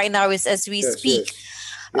framework right now as we speak.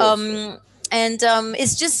 Yes. And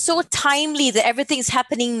it's just so timely that everything's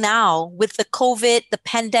happening now with the COVID, the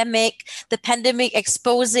pandemic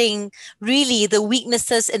exposing really the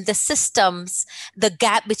weaknesses in the systems, the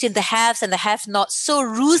gap between the haves and the have-nots, so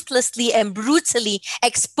ruthlessly and brutally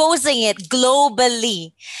exposing it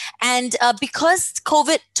globally. And because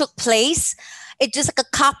COVID took place, it's just like a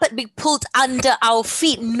carpet being pulled under our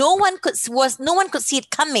feet. No one could see it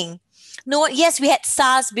coming. Yes, we had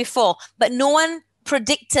SARS before, but no one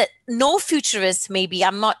predicted, no futurists maybe.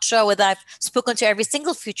 I'm not sure whether I've spoken to every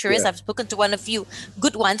single futurist. I've spoken to one of few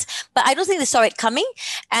good ones, but I don't think they saw it coming.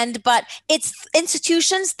 But it's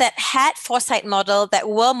institutions that had foresight model that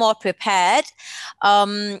were more prepared.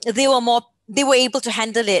 They were able to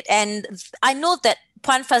handle it. And I know that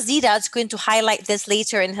Puan Fazida is going to highlight this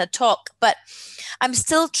later in her talk, but I'm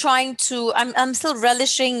still trying to, I'm still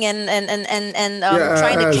relishing and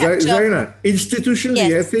trying to capture. Zaina,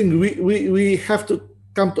 institutionally, I think we have to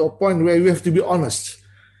come to a point where we have to be honest.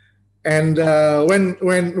 And when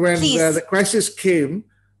the crisis came,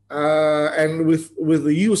 and with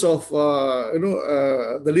the use of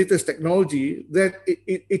the latest technology, that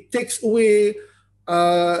it takes away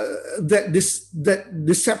that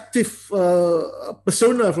deceptive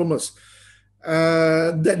persona from us.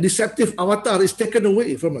 That deceptive avatar is taken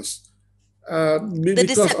away from us. The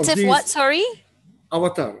deceptive what? Sorry?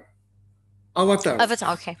 Avatar.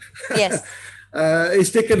 Avatar. Okay. Yes.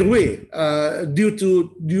 Is taken away due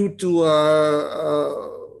to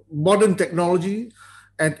modern technology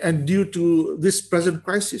and due to this present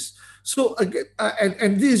crisis. So again,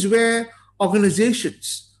 and this is where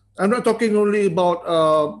organizations. I'm not talking only about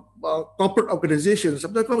corporate organizations.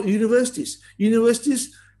 I'm talking about universities.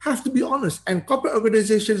 Universities have to be honest, and corporate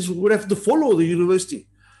organizations would have to follow the university.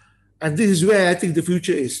 And this is where I think the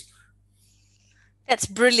future is. That's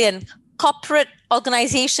brilliant. Corporate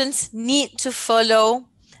organizations need to follow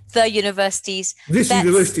the universities.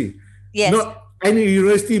 University. Yes. Not any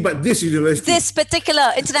university, but this university. This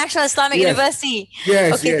particular International Islamic University.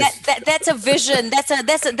 Yes. Okay, yes. That's a vision. That's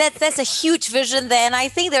a huge vision there. And I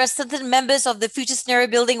think there are certain members of the Future Scenario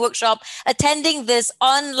Building Workshop attending this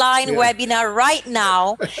online webinar right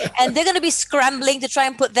now, and they're going to be scrambling to try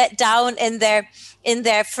and put that down in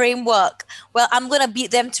their framework. Well, I'm going to beat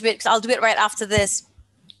them to it because I'll do it right after this.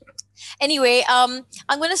 Anyway, I'm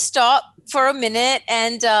going to stop for a minute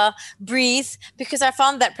and breathe, because I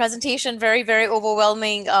found that presentation very, very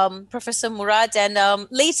overwhelming, Professor Murad. And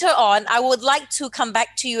later on, I would like to come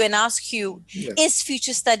back to you and ask you, is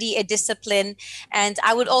future study a discipline? And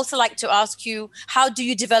I would also like to ask you, how do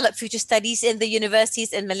you develop future studies in the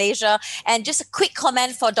universities in Malaysia? And just a quick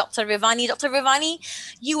comment for Dr. Rivani. Dr. Rivani,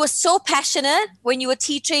 you were so passionate when you were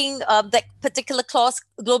teaching that particular class,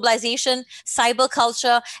 globalization, cyber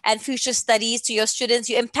culture, and future studies to your students.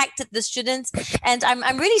 You impacted the students. And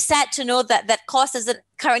I'm really sad to know that that course doesn't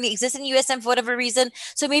currently exist in USM for whatever reason.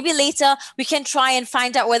 So maybe later we can try and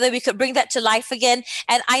find out whether we could bring that to life again.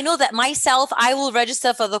 And I know that myself, I will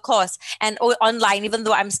register for the course and online, even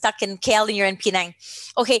though I'm stuck in KL and you're in Penang.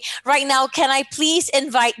 Okay, right now, can I please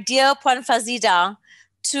invite dear Puan Fazida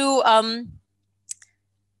to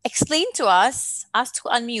explain to us, ask to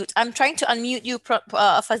unmute. I'm trying to unmute you,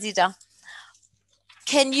 Fazida.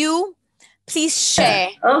 Can you please share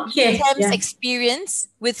UTEM's experience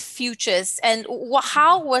with Futures, and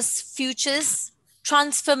how was Futures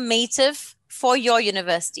transformative for your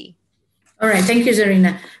university? All right, thank you,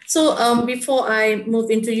 Zarina. So before I move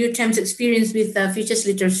into UTEM's experience with Futures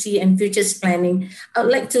Literacy and Futures Planning, I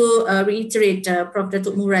would like to reiterate Prof.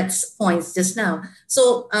 Datuk Murad's points just now.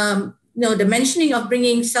 So, the mentioning of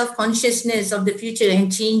bringing self-consciousness of the future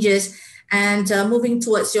and changes and moving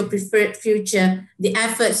towards your preferred future, the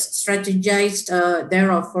efforts strategized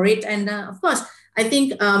thereof for it. And of course, I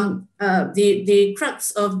think the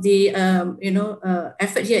crux of the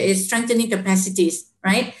effort here is strengthening capacities,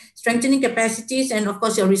 right? Strengthening capacities and of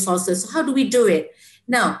course your resources. So how do we do it?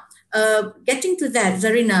 Now, getting to that,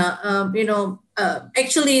 Zarina,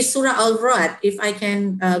 actually Surah Al-Ra'd, if I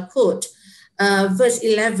can quote, verse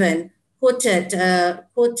 11,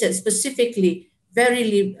 quoted specifically,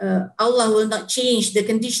 verily, Allah will not change the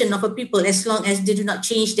condition of a people as long as they do not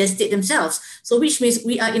change their state themselves. So which means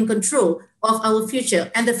we are in control of our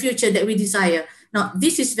future and the future that we desire. Now,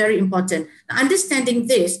 this is very important. Now, understanding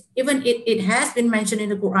this, even it has been mentioned in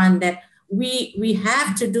the Quran that we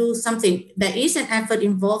have to do something. There is an effort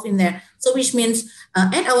involved in there. So which means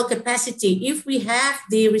at our capacity, if we have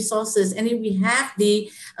the resources and if we have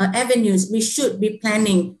the avenues, we should be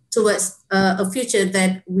planning towards a future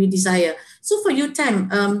that we desire. So for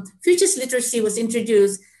UTEM, Futures Literacy was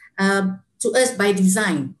introduced to us by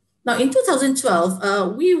design. Now in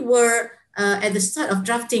 2012, we were at the start of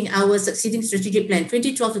drafting our succeeding strategic plan,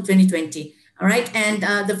 2012 to 2020. All right, and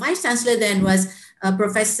the Vice Chancellor then was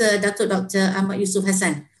Professor Dr. Ahmad Yusuf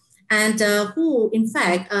Hassan, and who in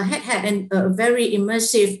fact had a very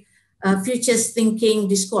immersive futures thinking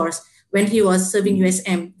discourse when he was serving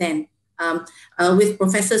USM then with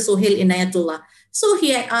Professor Sohail Inayatullah. So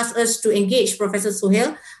he had asked us to engage Professor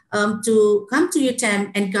Sohail to come to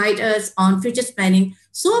UTEM and guide us on futures planning,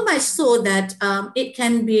 so much so that it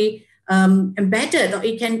can be embedded, or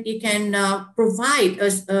it can provide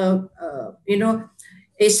us a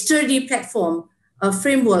sturdy platform, a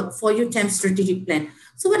framework for UTEM's strategic plan.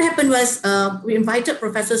 So what happened was we invited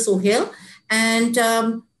Professor Sohail, and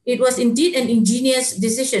it was indeed an ingenious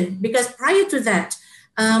decision, because prior to that,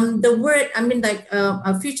 the word,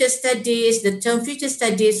 future studies, the term future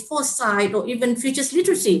studies, foresight, or even futures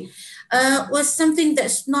literacy was something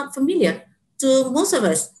that's not familiar to most of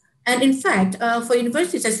us. And in fact, for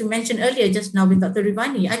universities, as we mentioned earlier just now with Dr.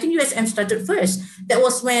 Rivani, I think USM started first. That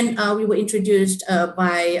was when we were introduced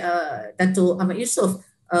by Dato' Ahmad Yusuf,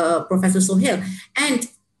 Professor Sohail. And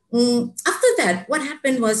after that, what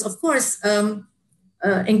happened was, of course,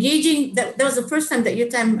 engaging, that was the first time that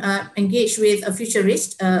UTEM engaged with a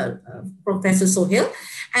futurist, Professor Sohail.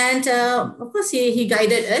 And of course, he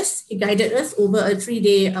guided us. He guided us over a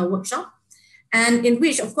 3-day workshop. And in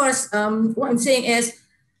which, of course, what I'm saying is,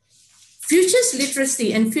 futures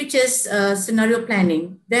literacy and futures scenario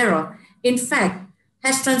planning thereof, in fact,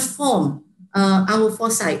 has transformed our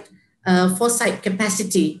foresight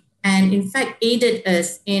capacity, and in fact aided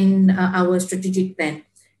us in our strategic plan.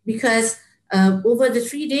 Because over the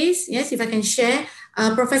 3 days, yes, if I can share,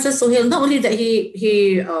 Professor Sohail, not only that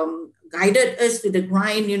he guided us to the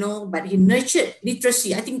grind, but he nurtured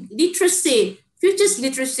literacy. I think futures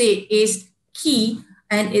literacy is key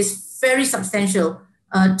and is very substantial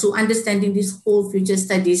to understanding this whole future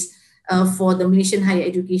studies for the Malaysian higher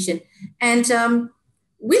education. And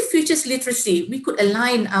with futures literacy, we could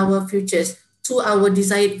align our futures to our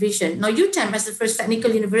desired vision. Now, UTEM as the first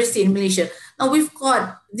technical university in Malaysia, now we've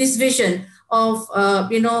got this vision of,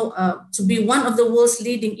 to be one of the world's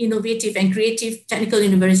leading innovative and creative technical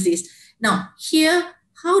universities. Now, here,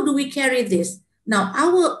 how do we carry this? Now,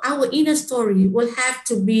 our inner story will have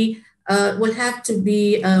to be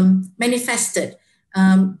manifested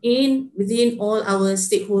within all our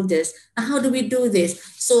stakeholders. Now, how do we do this?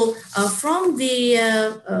 So from the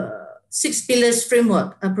 6 pillars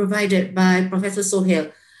framework provided by Professor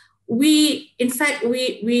Sohail, we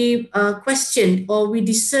questioned, or we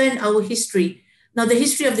discerned our history. Now, the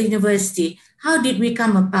history of the university, how did we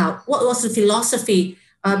come about? What was the philosophy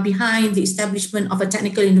behind the establishment of a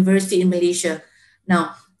technical university in Malaysia?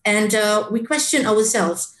 Now, and we questioned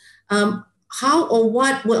ourselves, how or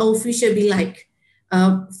what will our future be like?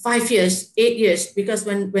 5 years, 8 years, because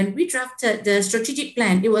when we drafted the strategic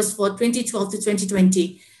plan, it was for 2012 to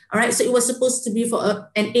 2020. All right, so it was supposed to be for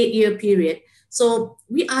an 8-year period. So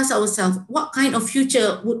we asked ourselves, what kind of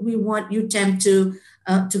future would we want UTEM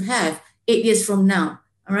to have 8 years from now?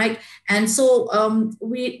 All right, and so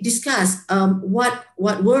we discussed what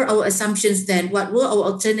were our assumptions then, what were our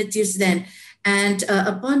alternatives then, and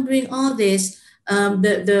upon doing all this,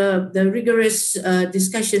 the rigorous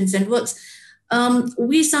discussions and works,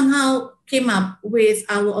 we somehow came up with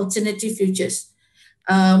our alternative futures.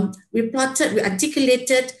 We plotted, we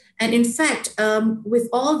articulated, and in fact, with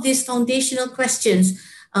all these foundational questions,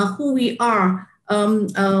 who we are,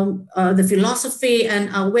 the philosophy,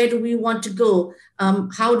 and where do we want to go,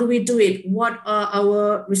 how do we do it, what are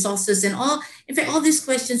our resources, and all. In fact, all these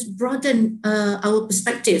questions broaden our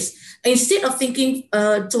perspectives. Instead of thinking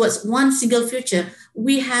towards one single future,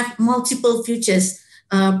 we have multiple futures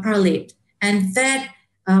parlayed. And that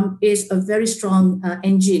is a very strong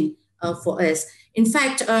engine for us. In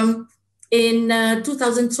fact, in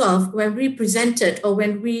 2012, when we presented, or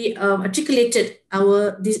when we articulated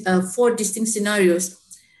our 4 distinct scenarios,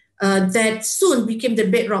 that soon became the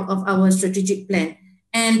bedrock of our strategic plan.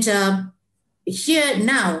 And here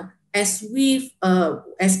now, as we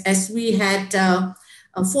had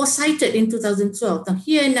foresighted in 2012, now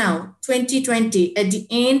here now, 2020, at the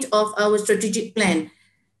end of our strategic plan,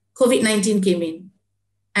 COVID-19 came in.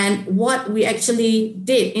 And what we actually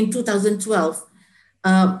did in 2012,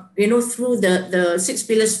 through the 6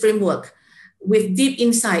 pillars framework, with deep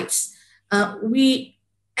insights, we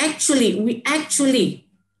actually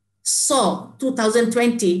saw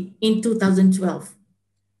 2020 in 2012.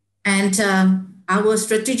 And our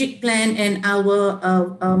strategic plan and our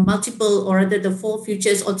multiple, or rather the 4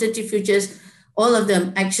 futures, alternative futures, all of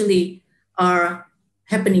them actually are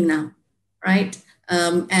happening now, right?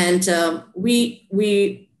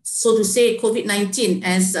 We, so to say, COVID-19,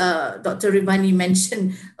 as Dr. Rivani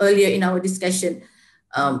mentioned earlier in our discussion,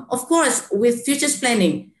 of course, with futures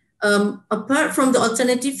planning, apart from the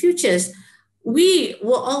alternative futures, we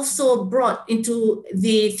were also brought into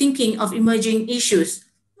the thinking of emerging issues.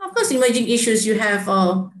 Of course, emerging issues, you have,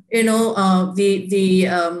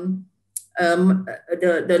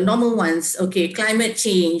 the normal ones, okay, climate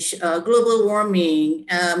change, global warming,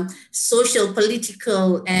 social,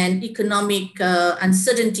 political, and economic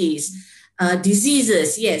uncertainties,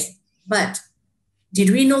 diseases, yes. But did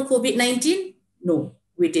we know COVID-19? No,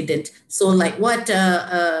 we didn't. So like what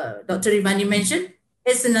Dr. Rivani mentioned,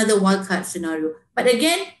 it's another wildcard scenario. But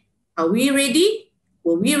again, are we ready?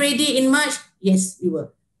 Were we ready in March? Yes, we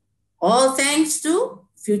were. All thanks to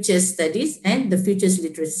futures studies and the futures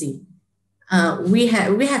literacy. We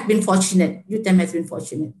have been fortunate. UTEM has been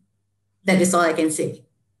fortunate. That is all I can say.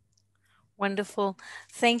 Wonderful.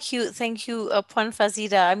 Thank you, Puan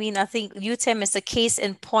Fazida. I mean, I think UTEM is a case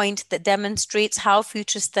in point that demonstrates how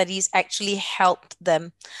future studies actually helped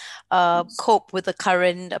them cope with the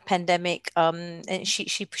current pandemic. And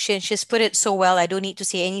she's put it so well, I don't need to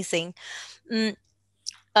say anything. Can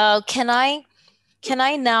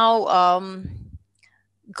I now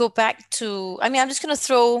go back to, I mean, I'm just going to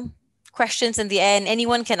throw questions in the air and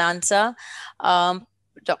anyone can answer.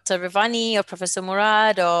 Dr. Rivani or Professor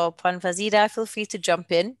Murad or Puan Fazida, feel free to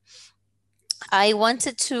jump in. I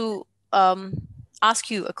wanted to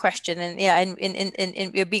ask you a question, and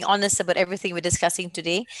we're being honest about everything we're discussing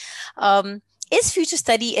today. Is future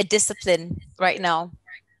study a discipline right now?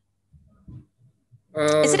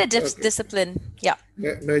 Is it a discipline? Yeah.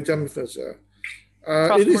 May I jump first?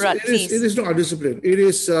 It is not a discipline. It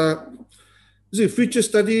is future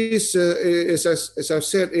studies. As I've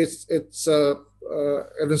said, it's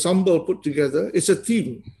an ensemble put together. It's a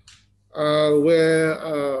team where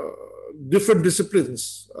different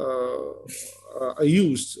disciplines are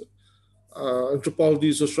used: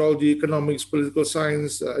 anthropology, sociology, economics, political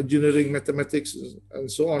science, engineering, mathematics, and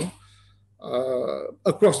so on,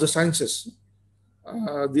 across the sciences.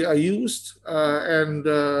 They are used, and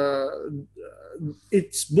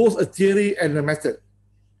it's both a theory and a method.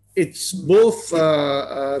 It's both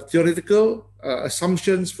theoretical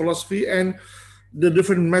assumptions, philosophy, and the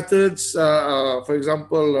different methods, for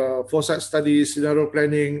example, foresight studies, scenario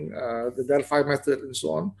planning, the Delphi method, and so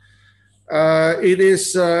on. It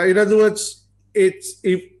is, in other words, it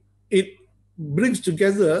brings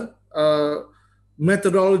together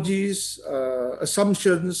methodologies,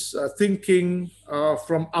 assumptions, thinking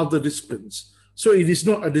from other disciplines. So it is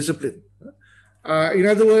not a discipline. In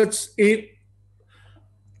other words, it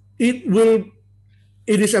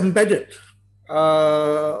is embedded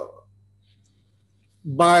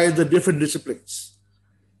by the different disciplines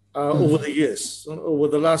over the years, over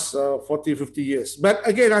the last 40, 50 years. But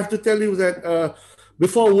again, I have to tell you that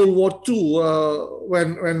before World War II,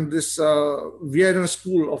 when this Vienna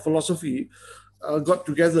School of Philosophy got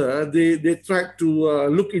together, they tried to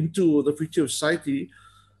look into the future of society.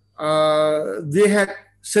 They had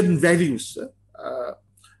certain values.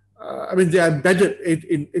 I mean, they are embedded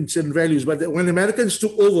in certain values, but when Americans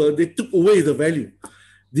took over, they took away the value.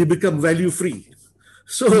 They become value-free.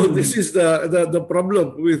 So this is the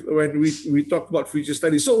problem with when we talk about future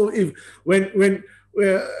studies. So if when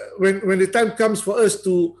the time comes for us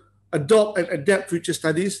to adopt and adapt future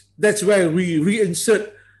studies, that's where we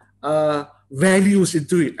reinsert values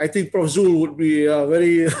into it. I think Prof. Zul would be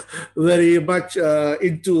very much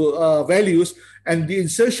into values, and the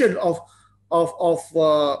insertion of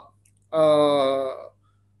a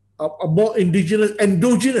more endogenous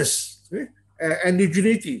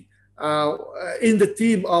indigeneity in the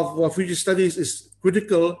theme of future studies is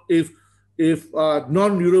critical if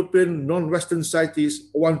non-European, non-Western societies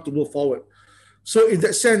want to move forward. So in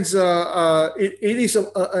that sense, it is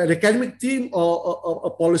an academic theme or a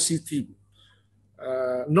policy theme,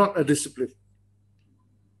 not a discipline.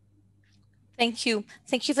 Thank you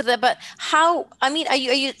for that. But how? I mean,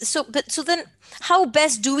 so then, how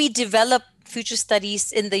best do we develop future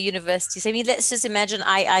studies in the universities? I mean, let's just imagine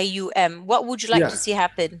IIUM. What would you like to see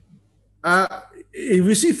happen? If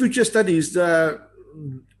we see future studies,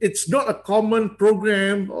 it's not a common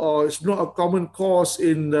program or it's not a common course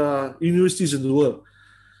in universities in the world.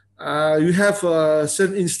 You have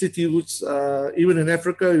certain institutes, even in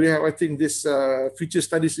Africa, we have, I think, this Future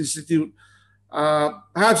Studies Institute.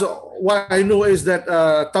 Perhaps what I know is that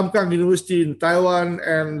Tam Kang University in Taiwan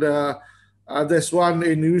and there's one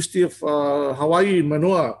in University of Hawaii in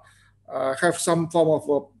Manoa have some form of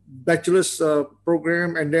a bachelor's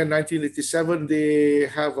program, and then 1987 they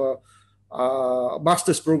have a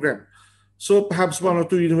master's program. So perhaps one or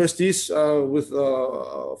two universities with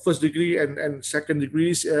first degree and second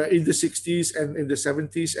degrees in the 60s and in the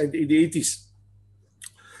 70s and in the 80s.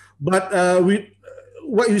 But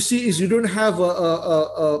what you see is you don't have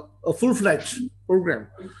a full-fledged program.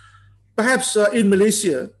 Perhaps in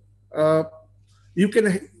Malaysia,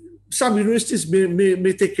 some universities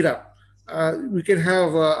may take it up. We can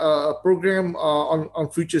have a program on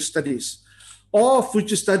future studies, or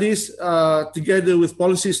future studies together with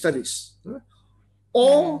policy studies,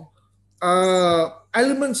 or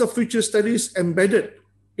elements of future studies embedded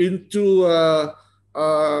into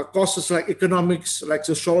courses like economics, like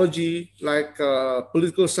sociology, like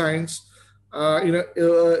political science,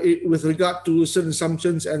 with regard to certain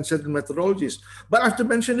assumptions and certain methodologies. But I have to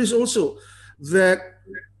mention this also, that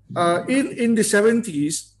in the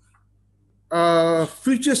 70s,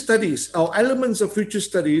 future studies or elements of future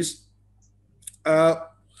studies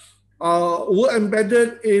were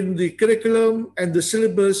embedded in the curriculum and the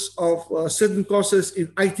syllabus of certain courses in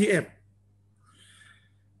ITM,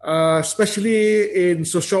 especially in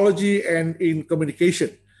sociology and in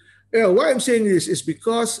communication. Why I'm saying this is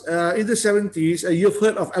because in the 70s, you've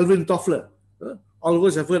heard of Alvin Toffler. All of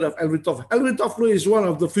us have heard of Alvin Toffler. Alvin Toffler is one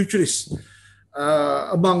of the futurists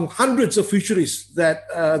among hundreds of futurists that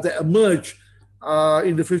emerged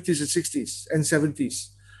in the 50s and 60s and 70s.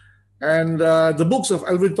 And the books of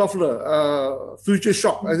Alvin Toffler, Future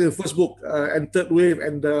Shock, I think the first book, and Third Wave,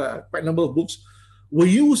 and quite a number of books, were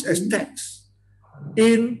used as texts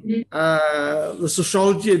in the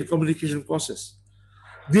sociology and communication courses.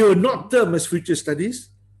 They were not termed as future studies,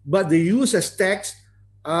 but they used as texts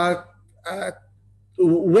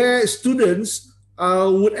where students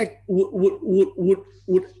would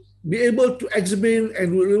be able to examine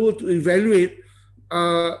and would be able to evaluate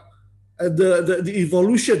the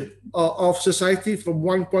evolution of society from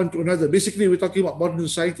one point to another. Basically, we're talking about modern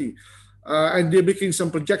society. And they're making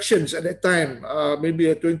some projections at that time, maybe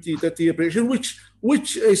a 20, 30-year projection,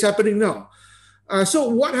 which is happening now. So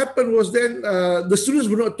what happened was then the students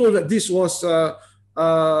were not told that this was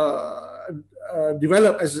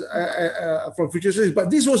developed as from future studies, but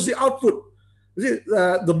this was the output.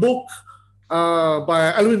 The book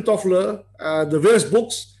by Alvin Toffler, the various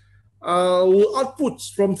books were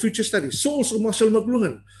outputs from future studies. So also Marshall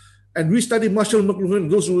McLuhan. And we study Marshall McLuhan.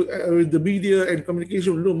 Those who with the media and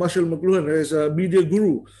communication will know Marshall McLuhan as a media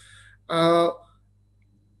guru. At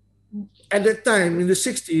that time, in the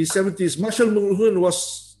 60s, 70s, Marshall McLuhan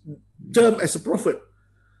was termed as a prophet.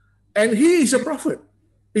 And he is a prophet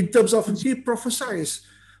in terms of he prophesies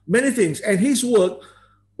many things. And his work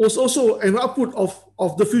was also an output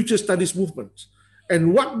of the future studies movement.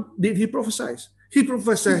 And what did he prophesy? He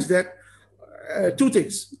prophesied that two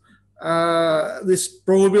things. This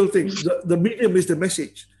proverbial thing, the medium is the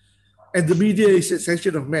message, and the media is the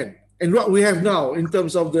extension of man. And what we have now in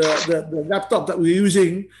terms of the laptop that we're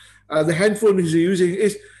using, the handphone we're using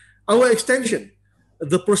is our extension,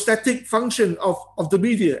 the prosthetic function of the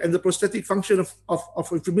media and the prosthetic function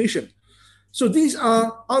of information. So these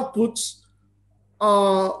are outputs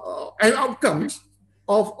and outcomes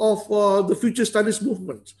of the future studies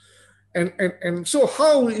movement. And so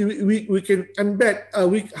how we can embed,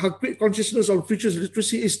 how create consciousness on futures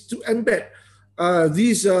literacy is to embed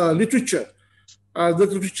these literature, the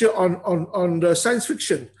literature on the science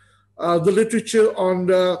fiction, the literature on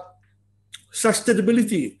the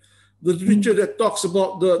sustainability, the literature that talks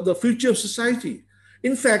about the future of society.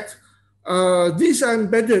 In fact, these are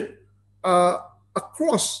embedded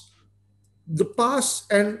across the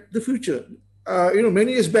past and the future.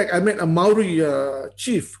 Many years back, I met a Maori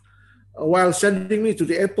chief while sending me to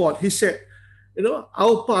the airport. He said,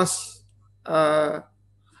 our past,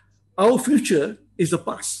 our future is the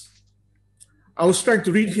past. I was trying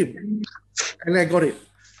to read him, and I got it.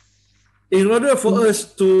 In order for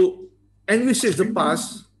us to envisage the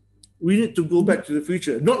past, we need to go back to the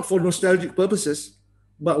future, not for nostalgic purposes,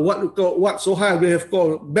 but what Sohail may have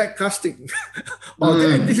called backcasting.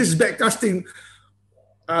 And this is backcasting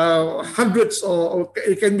hundreds, or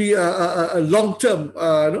it can be a long-term,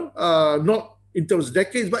 not in terms of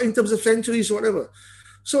decades, but in terms of centuries or whatever.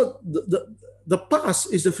 So the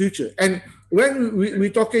past is the future. And when we're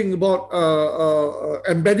talking about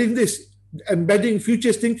embedding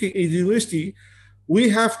futures thinking in university, we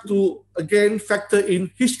have to, again, factor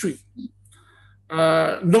in history.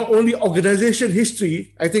 Not only organization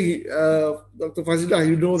history, I think, Dr. Fazilah,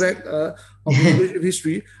 you know that, organization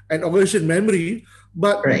history and organization memory,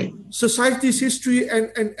 but society's history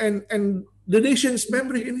and the nation's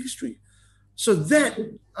memory and history. So that,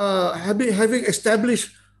 having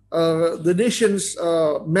established the nation's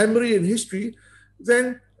memory and history,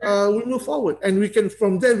 then we move forward. And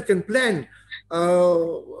from there, we can plan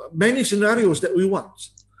many scenarios that we want.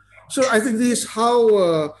 So I think this is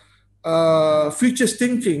how futures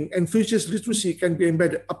thinking and futures literacy can be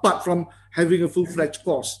embedded, apart from having a full-fledged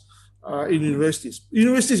course in universities.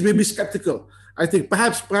 Universities may be skeptical. I think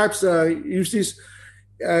perhaps universities,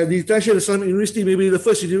 the International Islamic University may be the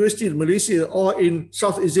first university in Malaysia or in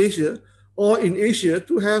Southeast Asia or in Asia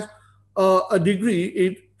to have a degree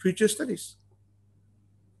in future studies.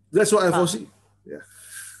 That's what I foresee. Yeah.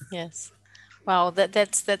 Yes. Wow,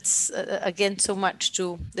 that's again so much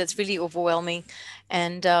too. That's really overwhelming.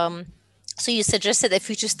 And so you suggested that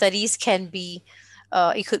future studies can be,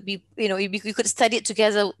 it could be, you could study it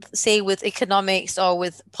together, say with economics or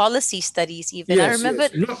with policy studies even. Yes, I remember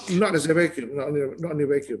not as a vacuum, not in a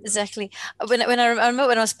vacuum. Exactly. When I remember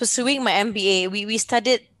when I was pursuing my MBA, we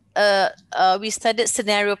studied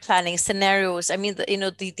scenario planning, scenarios. I mean,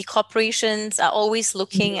 the corporations are always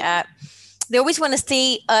looking at. They always want to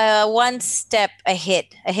stay one step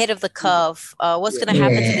ahead of the curve. What's going to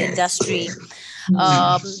happen to the industry?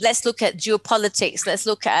 Let's look at geopolitics. Let's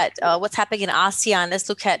look at what's happening in ASEAN. Let's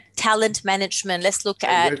look at talent management. Let's look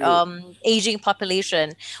at aging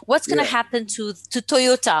population. What's going to happen to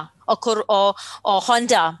Toyota or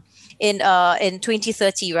Honda in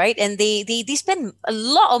 2030, right? And they spend a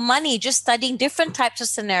lot of money just studying different types of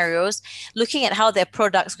scenarios, looking at how their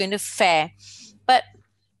product's going to fare. But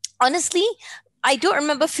honestly, I don't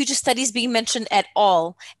remember future studies being mentioned at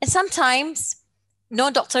all. And sometimes,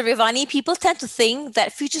 Dr. Rivani, people tend to think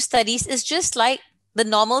that future studies is just like the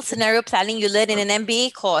normal scenario planning you learn in an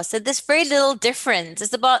MBA course. That there's very little difference.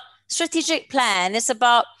 It's about strategic plan. It's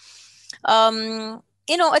about, a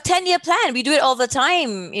 10-year plan. We do it all the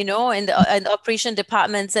time, in the operation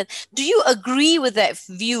departments. And do you agree with that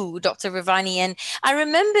view, Dr. Rivani? And I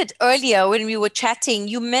remembered earlier when we were chatting,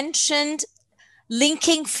 you mentioned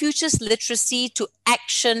linking futures literacy to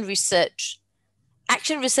action research.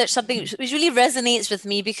 Action research, something which really resonates with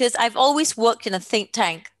me because I've always worked in a think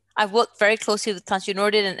tank. I've worked very closely with Tan Sri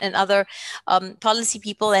Nordin and other policy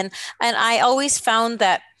people. And I always found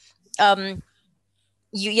that,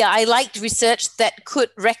 I liked research that could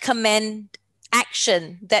recommend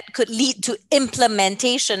action that could lead to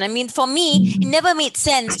implementation. I mean, for me, it never made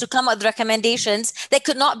sense to come up with recommendations that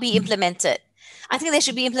could not be implemented. I think there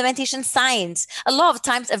should be implementation signs. A lot of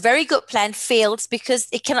times, a very good plan fails because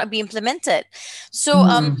it cannot be implemented. So,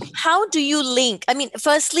 how do you link? I mean,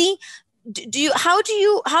 firstly, how do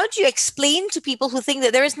you explain to people who think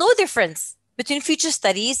that there is no difference between future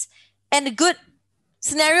studies and good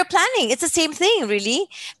scenario planning? It's the same thing, really.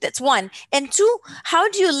 That's one. And two, how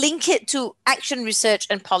do you link it to action research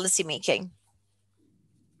and policy making?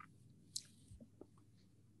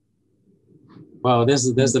 Wow, there's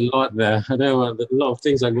a lot there. There were a lot of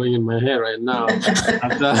things are going in my head right now.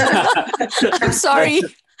 I'm sorry.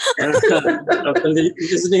 After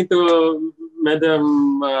listening to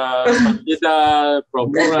Madam Ida,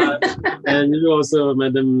 Promura, and you also,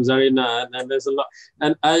 Madam Zarina, and there's a lot.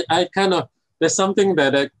 And I kind of, there's something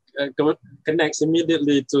that connects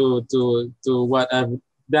immediately to what I've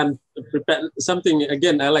done. Prepared something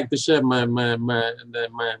again. I like to share my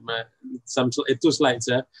some 2 slides.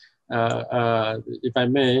 If I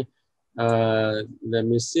may, let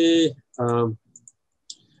me see.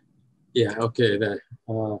 Yeah, okay. There.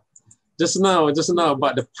 Just now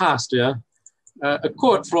about the past. Yeah, a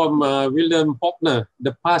quote from William Faulkner: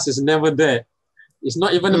 "The past is never dead. It's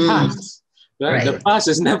not even the past. Right? The past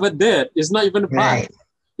is never dead. It's not even the past.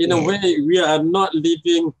 In a way, we are not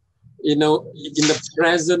living, in the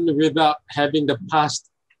present without having the past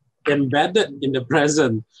embedded in the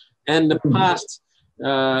present, and the past."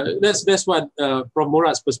 That's what from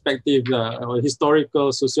Murad's perspective,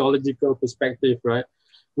 historical, sociological perspective, right?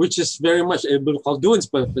 Which is very much Ibn Khaldun's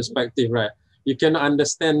perspective, right? You can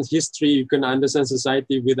understand history, you can understand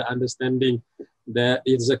society with the understanding that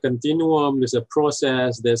it's a continuum, there's a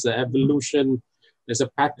process, there's an evolution, there's a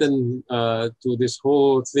pattern to this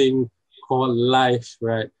whole thing called life,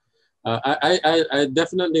 right? I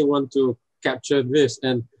definitely want to capture this.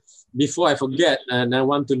 And before I forget, and I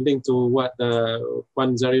want to link to what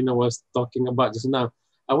Puan Zarina was talking about just now,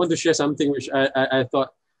 I want to share something which I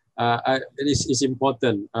thought is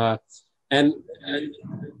important. And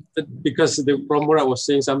because the Promurad was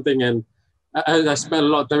saying something, and I spent a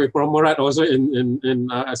lot of time with Promurad also in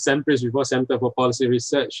CEMPRIS before, Center for Policy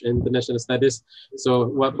Research and International Studies. So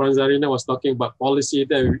what Puan Zarina was talking about policy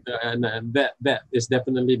there, and that is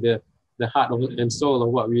definitely the heart and soul of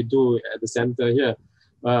what we do at the center here.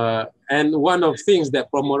 And one of things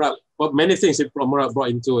that Promurad, well, many things that Promurad brought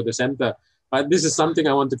into the center, but this is something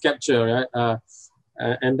I want to capture, right?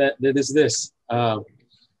 And that is this.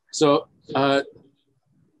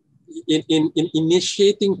 In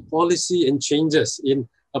initiating policy and changes in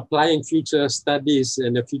applying future studies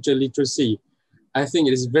and the future literacy, I think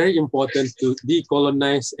it is very important to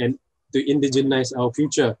decolonize and to indigenize our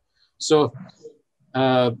future. So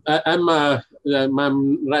I'm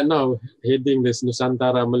right now heading this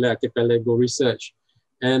Nusantara Malay Archipelago research,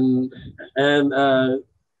 and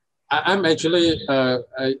I'm actually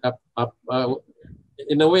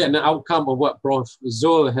in a way an outcome of what Prof.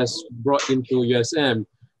 Zul has brought into USM,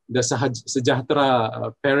 the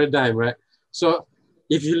Sejahtera paradigm, right? So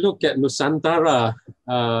if you look at Nusantara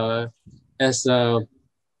as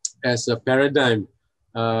a paradigm,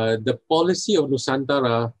 the policy of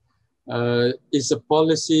Nusantara is a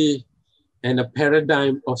policy and a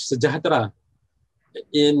paradigm of Sejahtera.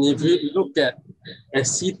 And if you look at a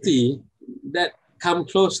city that come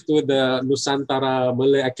close to the Nusantara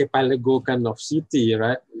Malay Archipelago kind of city,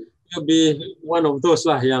 right? It'll be one of those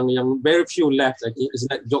lah yang very few left. It's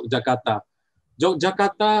like Yogyakarta.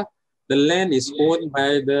 Yogyakarta, the land is owned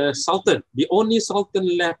by the Sultan. The only Sultan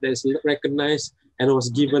left that is recognized and is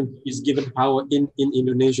given power in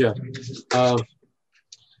Indonesia.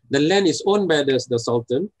 The land is owned by the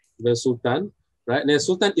Sultan, the Sultan, right? And the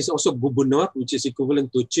Sultan is also Gubernur, which is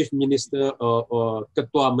equivalent to Chief Minister or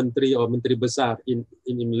Ketua Menteri or Menteri Besar in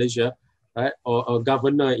Malaysia, right? Or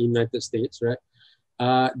Governor in United States, right?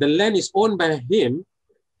 The land is owned by him,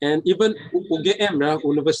 and even UGM, right?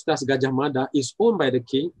 Universitas Gajah Mada, is owned by the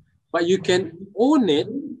king, but you can own it.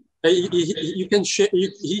 You can share.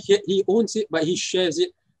 He owns it, but he shares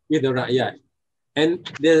it with the rakyat, and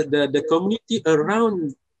the community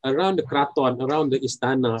around the Kraton, around the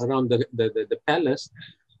Istana, around the palace,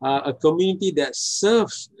 a community that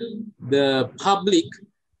serves the public,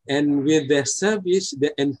 and with their service,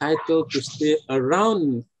 they're entitled to stay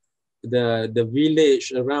around the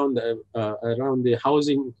village, around the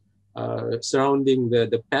housing surrounding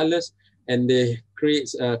the palace, and they create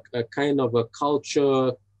a kind of a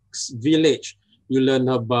culture village. You learn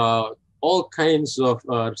about all kinds of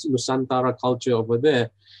Nusantara culture over there,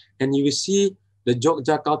 and you see the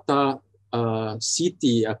Yogyakarta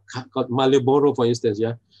city, called Malioboro, for instance,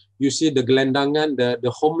 yeah. You see the gelandangan, the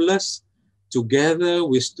homeless, together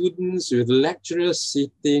with students, with lecturers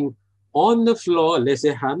sitting on the floor,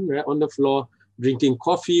 lesehan, right, on the floor, drinking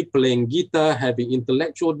coffee, playing guitar, having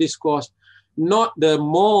intellectual discourse, not the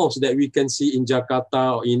malls that we can see in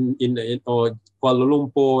Jakarta or in or Kuala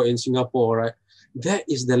Lumpur in Singapore, right? That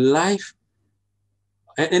is the life.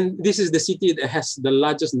 And this is the city that has the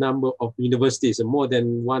largest number of universities, more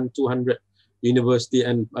than 200 university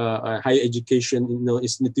and higher education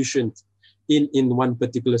institutions in one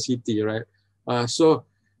particular city, right? And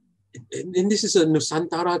this is a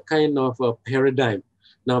Nusantara kind of a paradigm.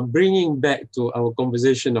 Now, bringing back to our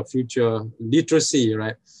conversation of future literacy,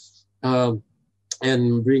 right?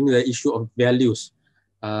 And bring the issue of values.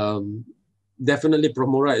 Definitely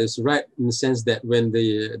Promora is right in the sense that when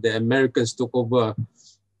the Americans took over,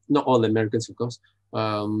 not all Americans, of course,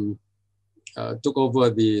 took over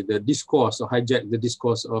the discourse or hijacked the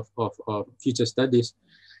discourse of future studies.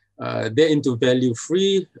 They're into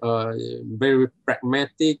value-free, very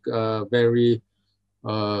pragmatic, very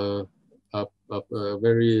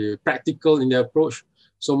very practical in their approach.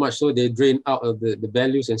 So much so they drain out of the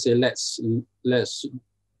values and say, let's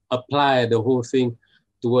apply the whole thing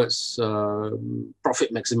towards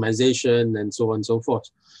profit maximization and so on and so forth.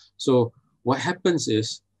 So what happens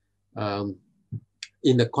is,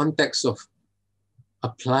 in the context of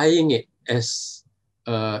applying it as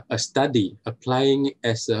a study, applying it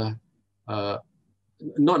as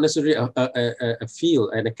not necessarily a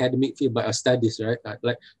field, an academic field, but a studies, right?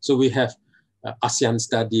 So we have ASEAN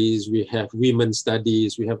studies, we have women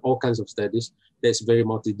studies, we have all kinds of studies that's very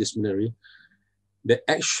multidisciplinary. The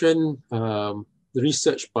action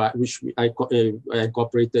research part, which I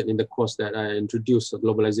incorporated in the course that I introduced,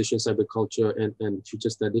 globalization, cyberculture, and future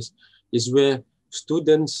studies, is where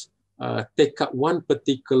students take up one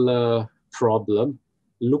particular problem,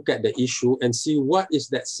 look at the issue, and see what is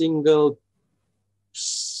that single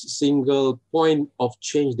point of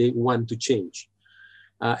change they want to change.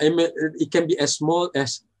 And it can be as small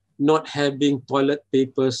as not having toilet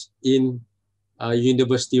papers in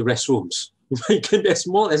university restrooms. It can be as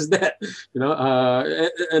small as that,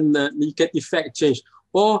 and you can effect change,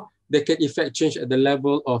 or they can effect change at the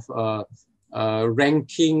level of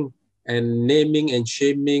ranking and naming and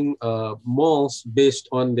shaming malls based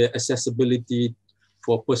on their accessibility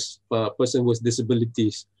for person with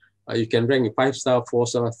disabilities. You can rank 5-star,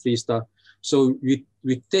 4-star, 3-star. So we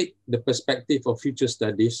take the perspective of future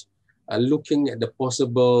studies, looking at the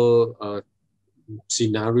possible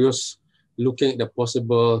scenarios, looking at the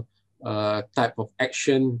possible type of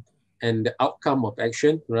action and the outcome of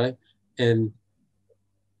action, right? And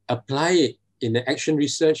apply it in the action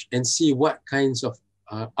research and see what kinds of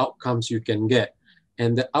outcomes you can get.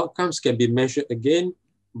 And the outcomes can be measured again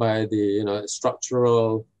by the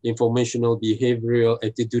structural, informational, behavioral,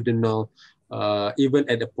 attitudinal, even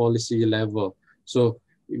at the policy level. So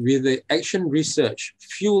with the action research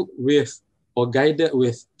fueled with or guided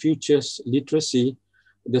with futures literacy,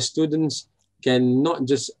 the students can not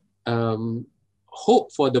just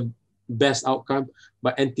hope for the best outcome,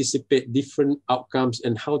 but anticipate different outcomes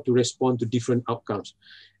and how to respond to different outcomes.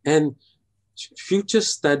 And future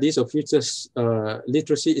studies or futures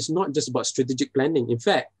literacy is not just about strategic planning. In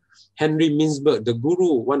fact, Henry Mintzberg, the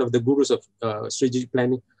guru, one of the gurus of strategic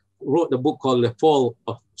planning, wrote a book called The Fall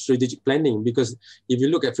of Strategic Planning, because if you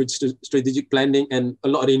look at strategic planning, and a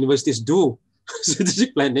lot of universities do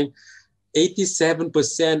strategic planning,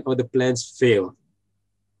 87% of the plans fail.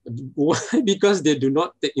 Why? Because they do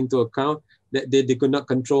not take into account that they could not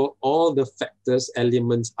control all the factors,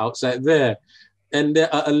 elements outside there. And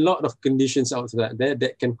there are a lot of conditions outside there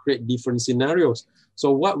that can create different scenarios.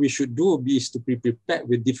 So what we should do is to be prepared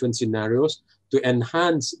with different scenarios to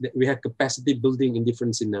enhance that we have capacity building in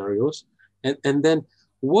different scenarios, and then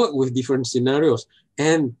work with different scenarios.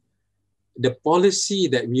 And the policy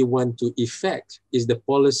that we want to effect is the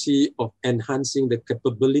policy of enhancing the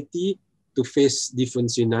capability to face different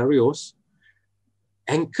scenarios,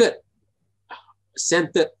 anchored,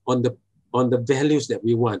 centered on the values that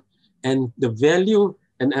we want. And the value,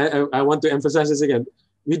 and I want to emphasize this again,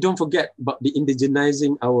 we don't forget about the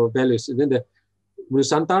indigenizing our values. And then the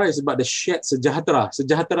Nusantara is about the shared sejahtera.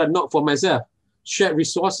 Sejahtera not for myself, shared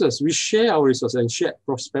resources. We share our resources and shared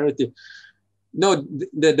prosperity. No,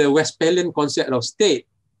 the Westphalian concept of state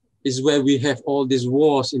is where we have all these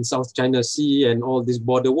wars in South China Sea and all these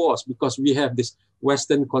border wars, because we have this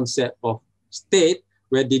Western concept of state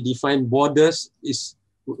where they define borders,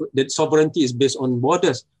 that sovereignty is based on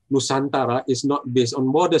borders. Nusantara is not based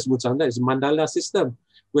on borders. Nusantara is Mandala system,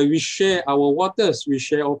 where we share our waters, we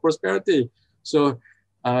share our prosperity. So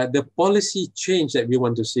the policy change that we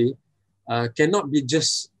want to see cannot be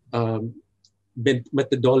just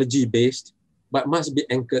methodology based, but must be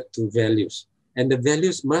anchored to values. And the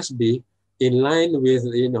values must be in line with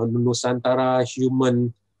Nusantara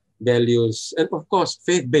human values, and of course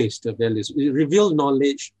faith-based values. It reveal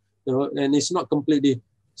knowledge, and it's not completely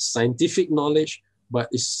scientific knowledge, but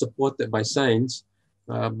it's supported by science,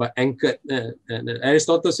 but anchored. And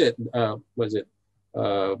Aristotle said, what is it?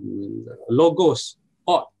 Logos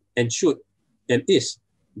ought and should and is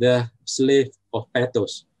the slave of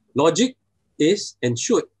pathos. Logic is and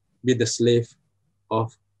should be the slave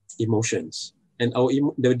of emotions. And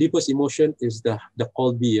the deepest emotion is the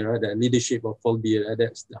Colby, right? The leadership of Colby.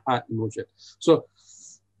 That's the heart emotion. So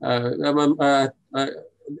the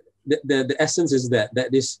essence is that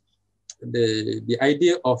is the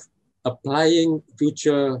idea of applying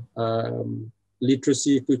future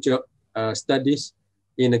literacy, future studies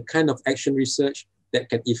in a kind of action research that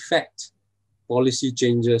can affect policy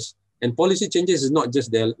changes. And policy changes is not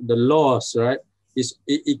just the laws, right?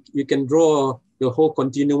 You can draw the whole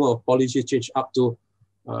continuum of policy change up to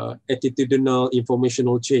attitudinal,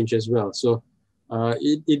 informational change as well. So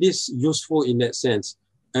it is useful in that sense.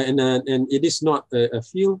 And it is not a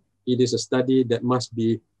field, it is a study that must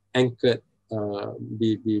be anchored,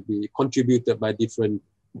 be contributed by different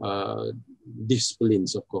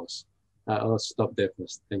disciplines, of course. I'll stop there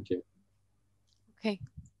first. Thank you. Okay.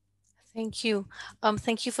 Thank you.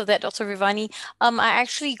 Thank you for that, Dr. Rivani. I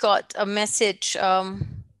actually got a message.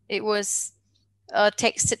 It was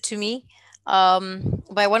texted to me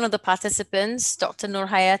by one of the participants, Dr. Nur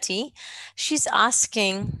Hayati. She's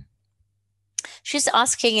asking,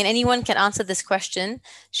 and anyone can answer this question.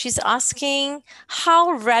 She's asking,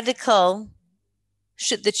 how radical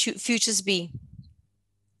should the futures be?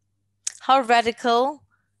 How radical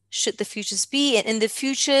should the futures be? And in the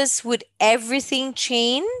futures, would everything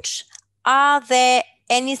change? Is there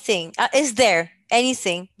anything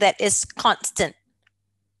that is constant?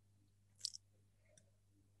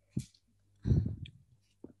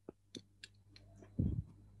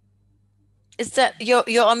 Is that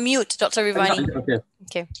you're on mute, Dr. Rivani? Okay.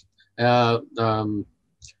 Okay. I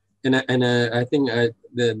think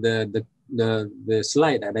the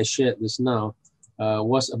slide that I shared just now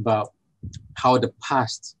was about how the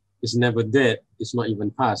past is never dead. It's not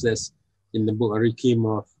even past. That's in the book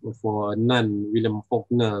Requiem for Nun, William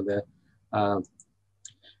Faulkner.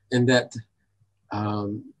 And that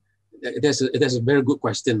that's a very good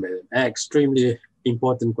question, man. Extremely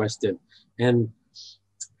important question. And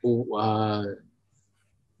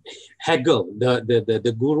Hegel,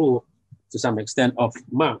 the guru to some extent of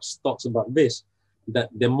Marx, talks about this,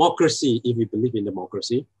 that democracy, if we believe in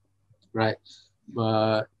democracy, right,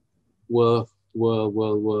 will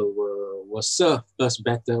serve us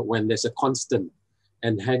better when there's a constant.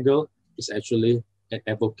 And Hegel is actually an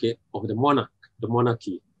advocate of the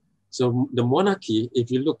monarchy. So the monarchy, if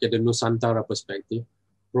you look at the Nusantara perspective,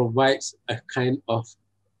 provides a kind of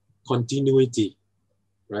continuity,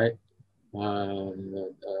 right?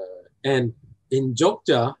 And in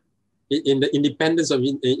Jogja, in the independence of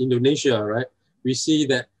Indonesia, right, we see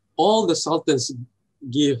that all the sultans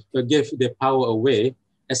give their power away,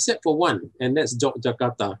 except for one, and that's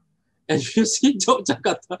Yogyakarta. And you see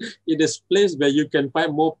Yogyakarta, it is a place where you can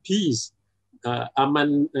find more peace,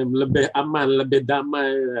 lebih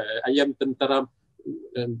damai, ayam tenteram,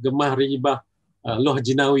 gemah ribah, loh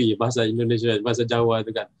jinawi, bahasa Indonesia, bahasa Jawa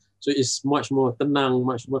itu kan. So it's much more tenang,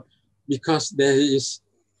 much more, because there is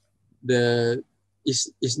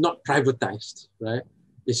it's not privatized, right?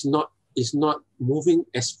 It's not moving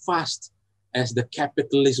as fast as the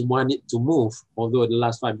capitalists want it to move. Although the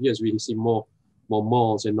last 5 years we see more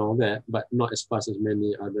malls and all that, but not as fast as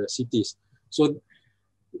many other cities. So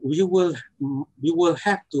we will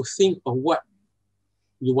have to think of what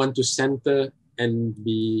we want to center and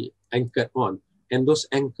be anchored on, and those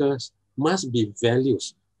anchors must be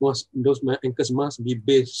values. Those anchors must be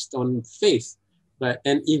based on faith, right?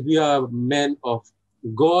 And if we are men of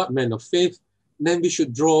God, men of faith, then we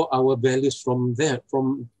should draw our values from there,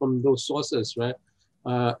 from those sources, right?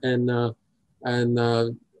 I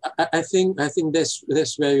think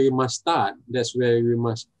that's where we must start. That's where we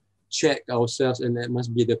must check ourselves, and that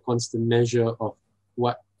must be the constant measure of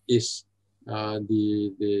what is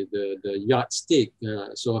the yardstick.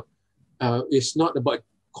 So it's not about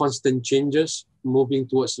constant changes, moving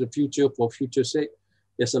towards the future for future's sake.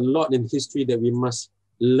 There's a lot in history that we must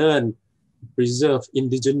learn, preserve,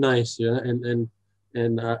 indigenize, yeah?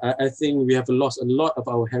 And I think we have lost a lot of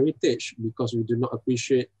our heritage because we do not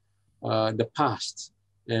appreciate the past.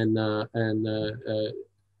 And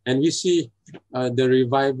we see the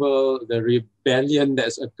revival, the rebellion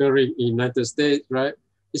that's occurring in the United States, right?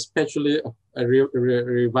 Especially a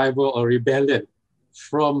revival or rebellion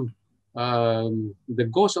from the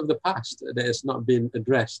ghost of the past that has not been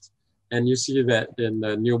addressed. And you see that in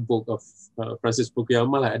the new book of Francis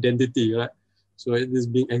Fukuyama, like Identity, right? So it is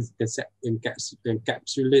being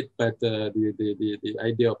encapsulated by the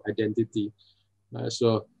idea of identity.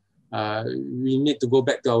 So we need to go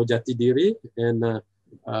back to our jati diri, and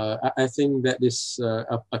I think that is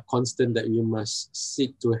a constant that we must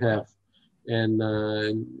seek to have. And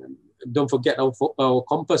don't forget our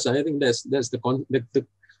compass. I think that's the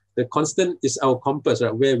constant is our compass,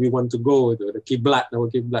 right? Where we want to go, the kiblat, our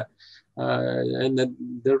kiblat. And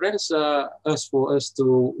the rest are for us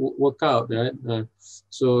to work out, right?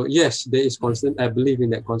 So yes, there is constant. I believe in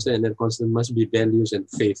that constant, and that constant must be values and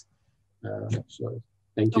faith. So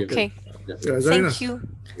thank you. Okay. Yeah, Thank you.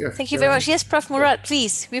 Yeah. Thank you very much. Yes, Prof. Murad,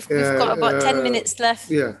 please. We've got about 10 minutes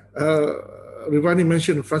left. Yeah. Rivani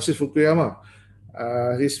mentioned Francis Fukuyama.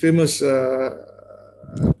 His famous The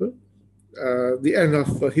End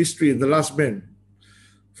of History, The Last Man.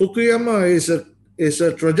 Fukuyama is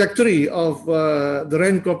a trajectory of the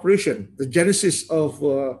Rand Corporation, the genesis of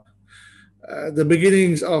the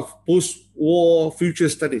beginnings of post-war future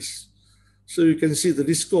studies. So you can see the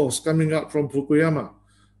discourse coming up from Fukuyama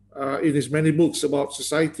in his many books about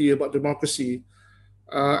society, about democracy.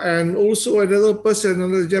 And also another person,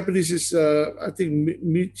 another Japanese is, I think,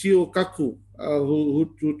 Michio Kaku,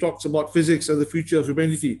 who talks about physics and the future of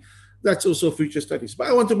humanity. That's also future studies. But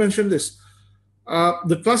I want to mention this.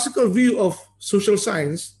 The classical view of social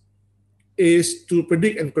science is to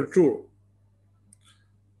predict and control.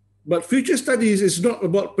 But future studies is not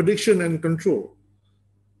about prediction and control.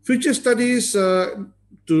 Future studies,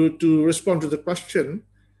 to respond to the question,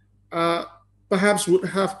 perhaps would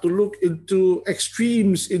have to look into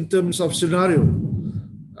extremes in terms of scenario,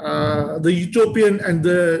 the utopian and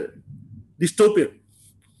the dystopian.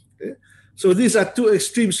 Okay? So these are two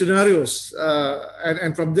extreme scenarios,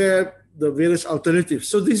 and from there the various alternatives.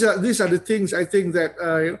 So these are the things I think that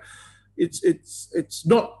it's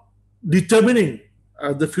not determining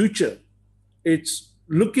the future. It's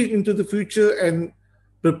looking into the future and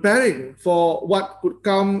preparing for what could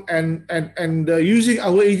come, and using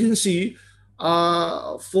our agency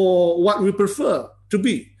for what we prefer to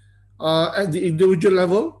be at the individual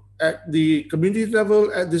level, at the community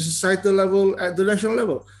level, at the societal level, at the national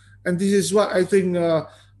level. And this is what I think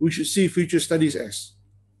we should see future studies as.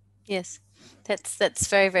 Yes, that's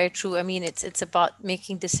very, very true. I mean, it's about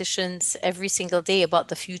making decisions every single day about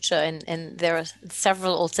the future, and there are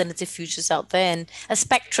several alternative futures out there, and a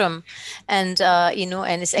spectrum, and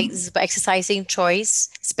and it's about exercising choice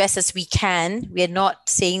as best as we can. We are not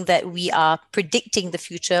saying that we are predicting the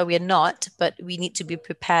future. We are not, but we need to be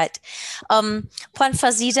prepared. Puan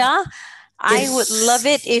Fazida, I would love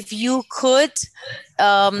it if you could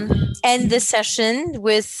end this session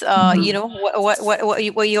with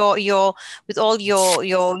what your with all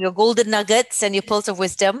your golden nuggets and your pearls of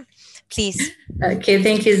wisdom, please. Okay,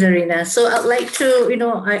 thank you, Zarina. So I'd like to,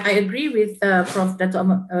 I agree with Prof. Dato'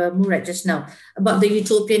 Murad just now about the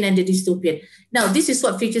utopian and the dystopian. Now, this is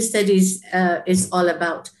what future studies is all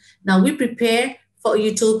about. Now, we prepare for a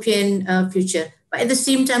utopian future, but at the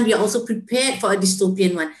same time, we are also prepared for a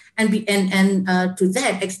dystopian one. And to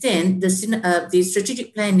that extent, the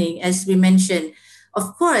strategic planning, as we mentioned,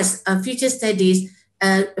 of course, future studies,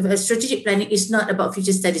 strategic planning is not about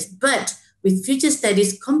future studies, but with future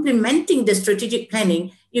studies complementing the strategic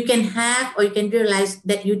planning, you can have or you can realize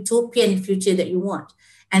that utopian future that you want.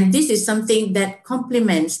 And this is something that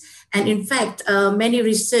complements. And in fact, many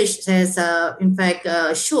research has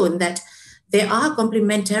shown that there are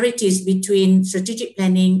complementarities between strategic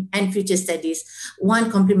planning and future studies,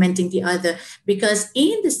 one complementing the other, because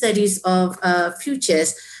in the studies of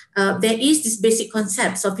futures, there is this basic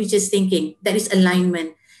concept of futures thinking, that is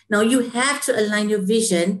alignment. Now you have to align your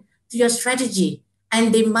vision to your strategy,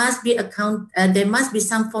 and there must be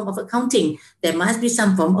some form of accounting. There must be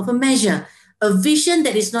some form of a measure. A vision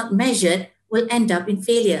that is not measured will end up in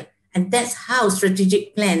failure. And that's how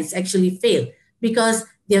strategic plans actually fail, because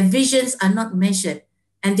their visions are not measured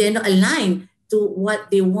and they're not aligned to what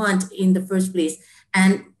they want in the first place.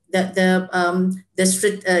 And the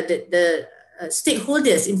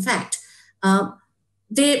stakeholders, in fact,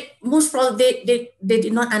 they most probably they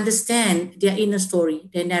did not understand their inner story,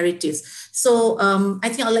 their narratives. So I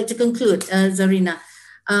think I'd like to conclude, Zarina.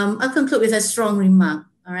 I'll conclude with a strong remark.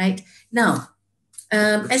 All right. Now,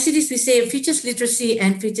 as it is, we say futures literacy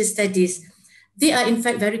and future studies, they are in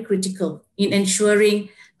fact very critical in ensuring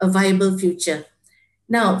a viable future.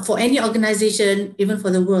 Now, for any organization, even for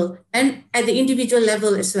the world, and at the individual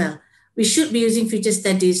level as well, we should be using future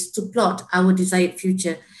studies to plot our desired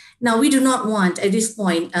future. Now, we do not want, at this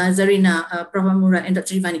point, Zarina, Prof. Murad, and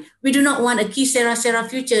Dr. Rivani, we do not want a Ki Sera Sera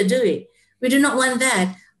future, do we? We do not want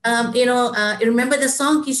that. you remember the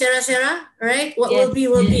song Kishara Shara, right? What will be,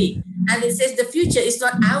 will be. And it says the future is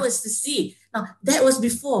not ours to see. Now, that was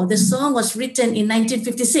before. The song was written in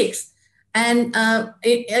 1956. And,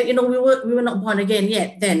 we were not born again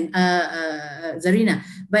yet then, Zarina.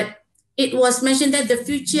 But it was mentioned that the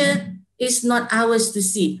future is not ours to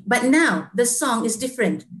see. But now the song is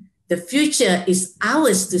different. The future is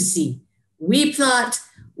ours to see. We plot,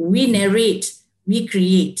 we narrate, we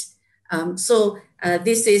create. So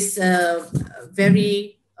this is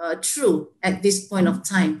very true at this point of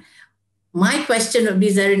time. My question would be,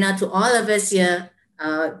 Zarina, to all of us here,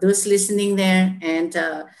 those listening there, and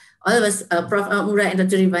all of us, Prof. Murad and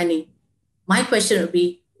Dr. Rivani, my question would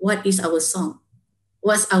be, what is our song?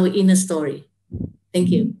 What's our inner story? Thank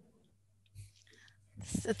you.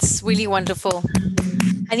 It's really wonderful.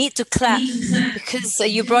 I need to clap because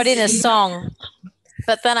you brought in a song,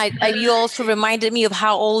 but then you also reminded me of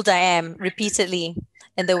how old I am repeatedly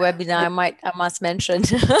in the webinar. I must mention.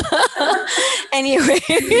 Anyway,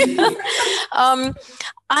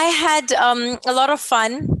 I had a lot of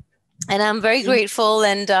fun, and I'm very grateful.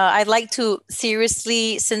 And I'd like to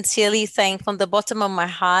seriously, sincerely thank from the bottom of my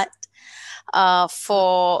heart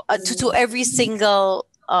to every single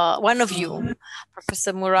one of you,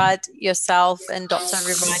 Professor Murad, yourself, and Dr.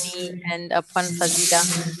 Rivani, and Puan Fazida,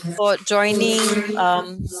 for joining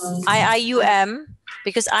IIUM,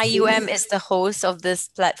 because IUM is the host of this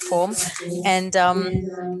platform. And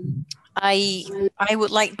I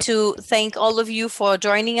would like to thank all of you for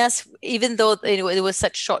joining us, even though it was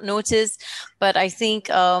such short notice. But I think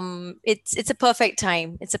it's a perfect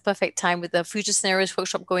time. It's a perfect time with the Future Scenarios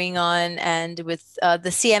workshop going on, and with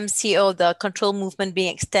the CMCO, the control movement,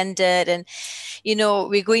 being extended. And,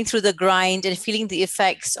 we're going through the grind and feeling the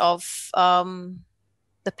effects of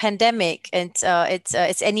the pandemic. And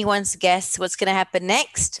it's anyone's guess what's going to happen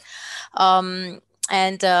next.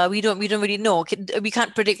 And we don't really know. We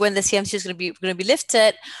can't predict when the CMC is going to be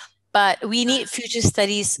lifted, but we need future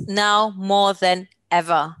studies now more than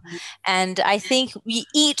ever. And I think we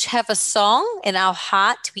each have a song in our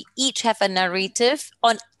heart. We each have a narrative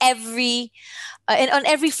on every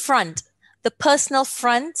front. The personal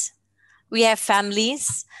front, we have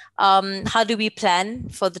families. How do we plan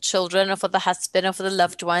for the children, or for the husband, or for the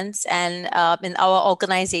loved ones, and in our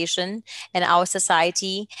organization, and our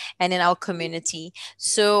society, and in our community?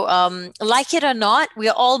 So like it or not, we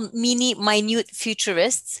are all minute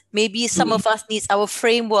futurists. Maybe some of us needs our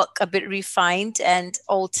framework a bit refined and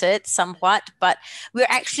altered somewhat, but we're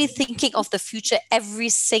actually thinking of the future every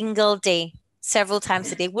single day, several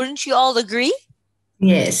times a day. Wouldn't you all agree?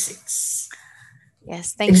 Yes.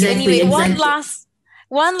 Yes, thank you. Anyway,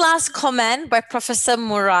 one last comment by Professor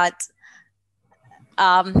Murad,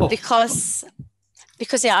 because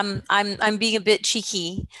I'm being a bit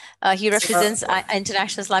cheeky. He represents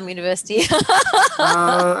International Islamic University.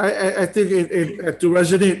 I think to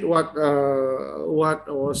resonate what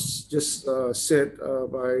was just said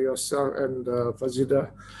by yourself and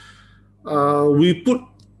Fazida,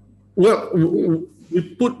 we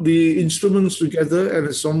put the instruments together and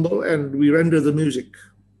ensemble, and we render the music.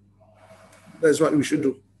 That's what we should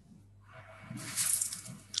do.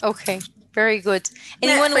 Okay, very good.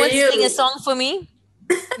 Anyone want to sing a song for me?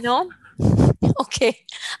 No? Okay,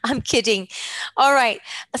 I'm kidding. All right,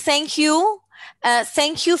 thank you.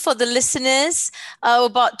 Thank you for the listeners.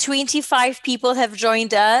 About 25 people have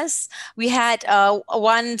joined us. We had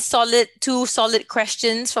two solid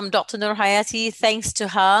questions from Dr. Nur Hayati. Thanks to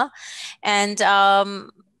her. And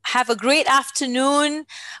have a great afternoon.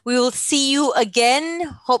 We will see you again,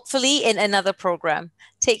 hopefully, in another program.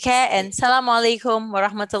 Take care, and Assalamu alaikum wa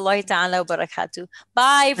rahmatullahi ta'ala wa barakatuh.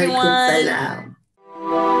 Bye, everyone.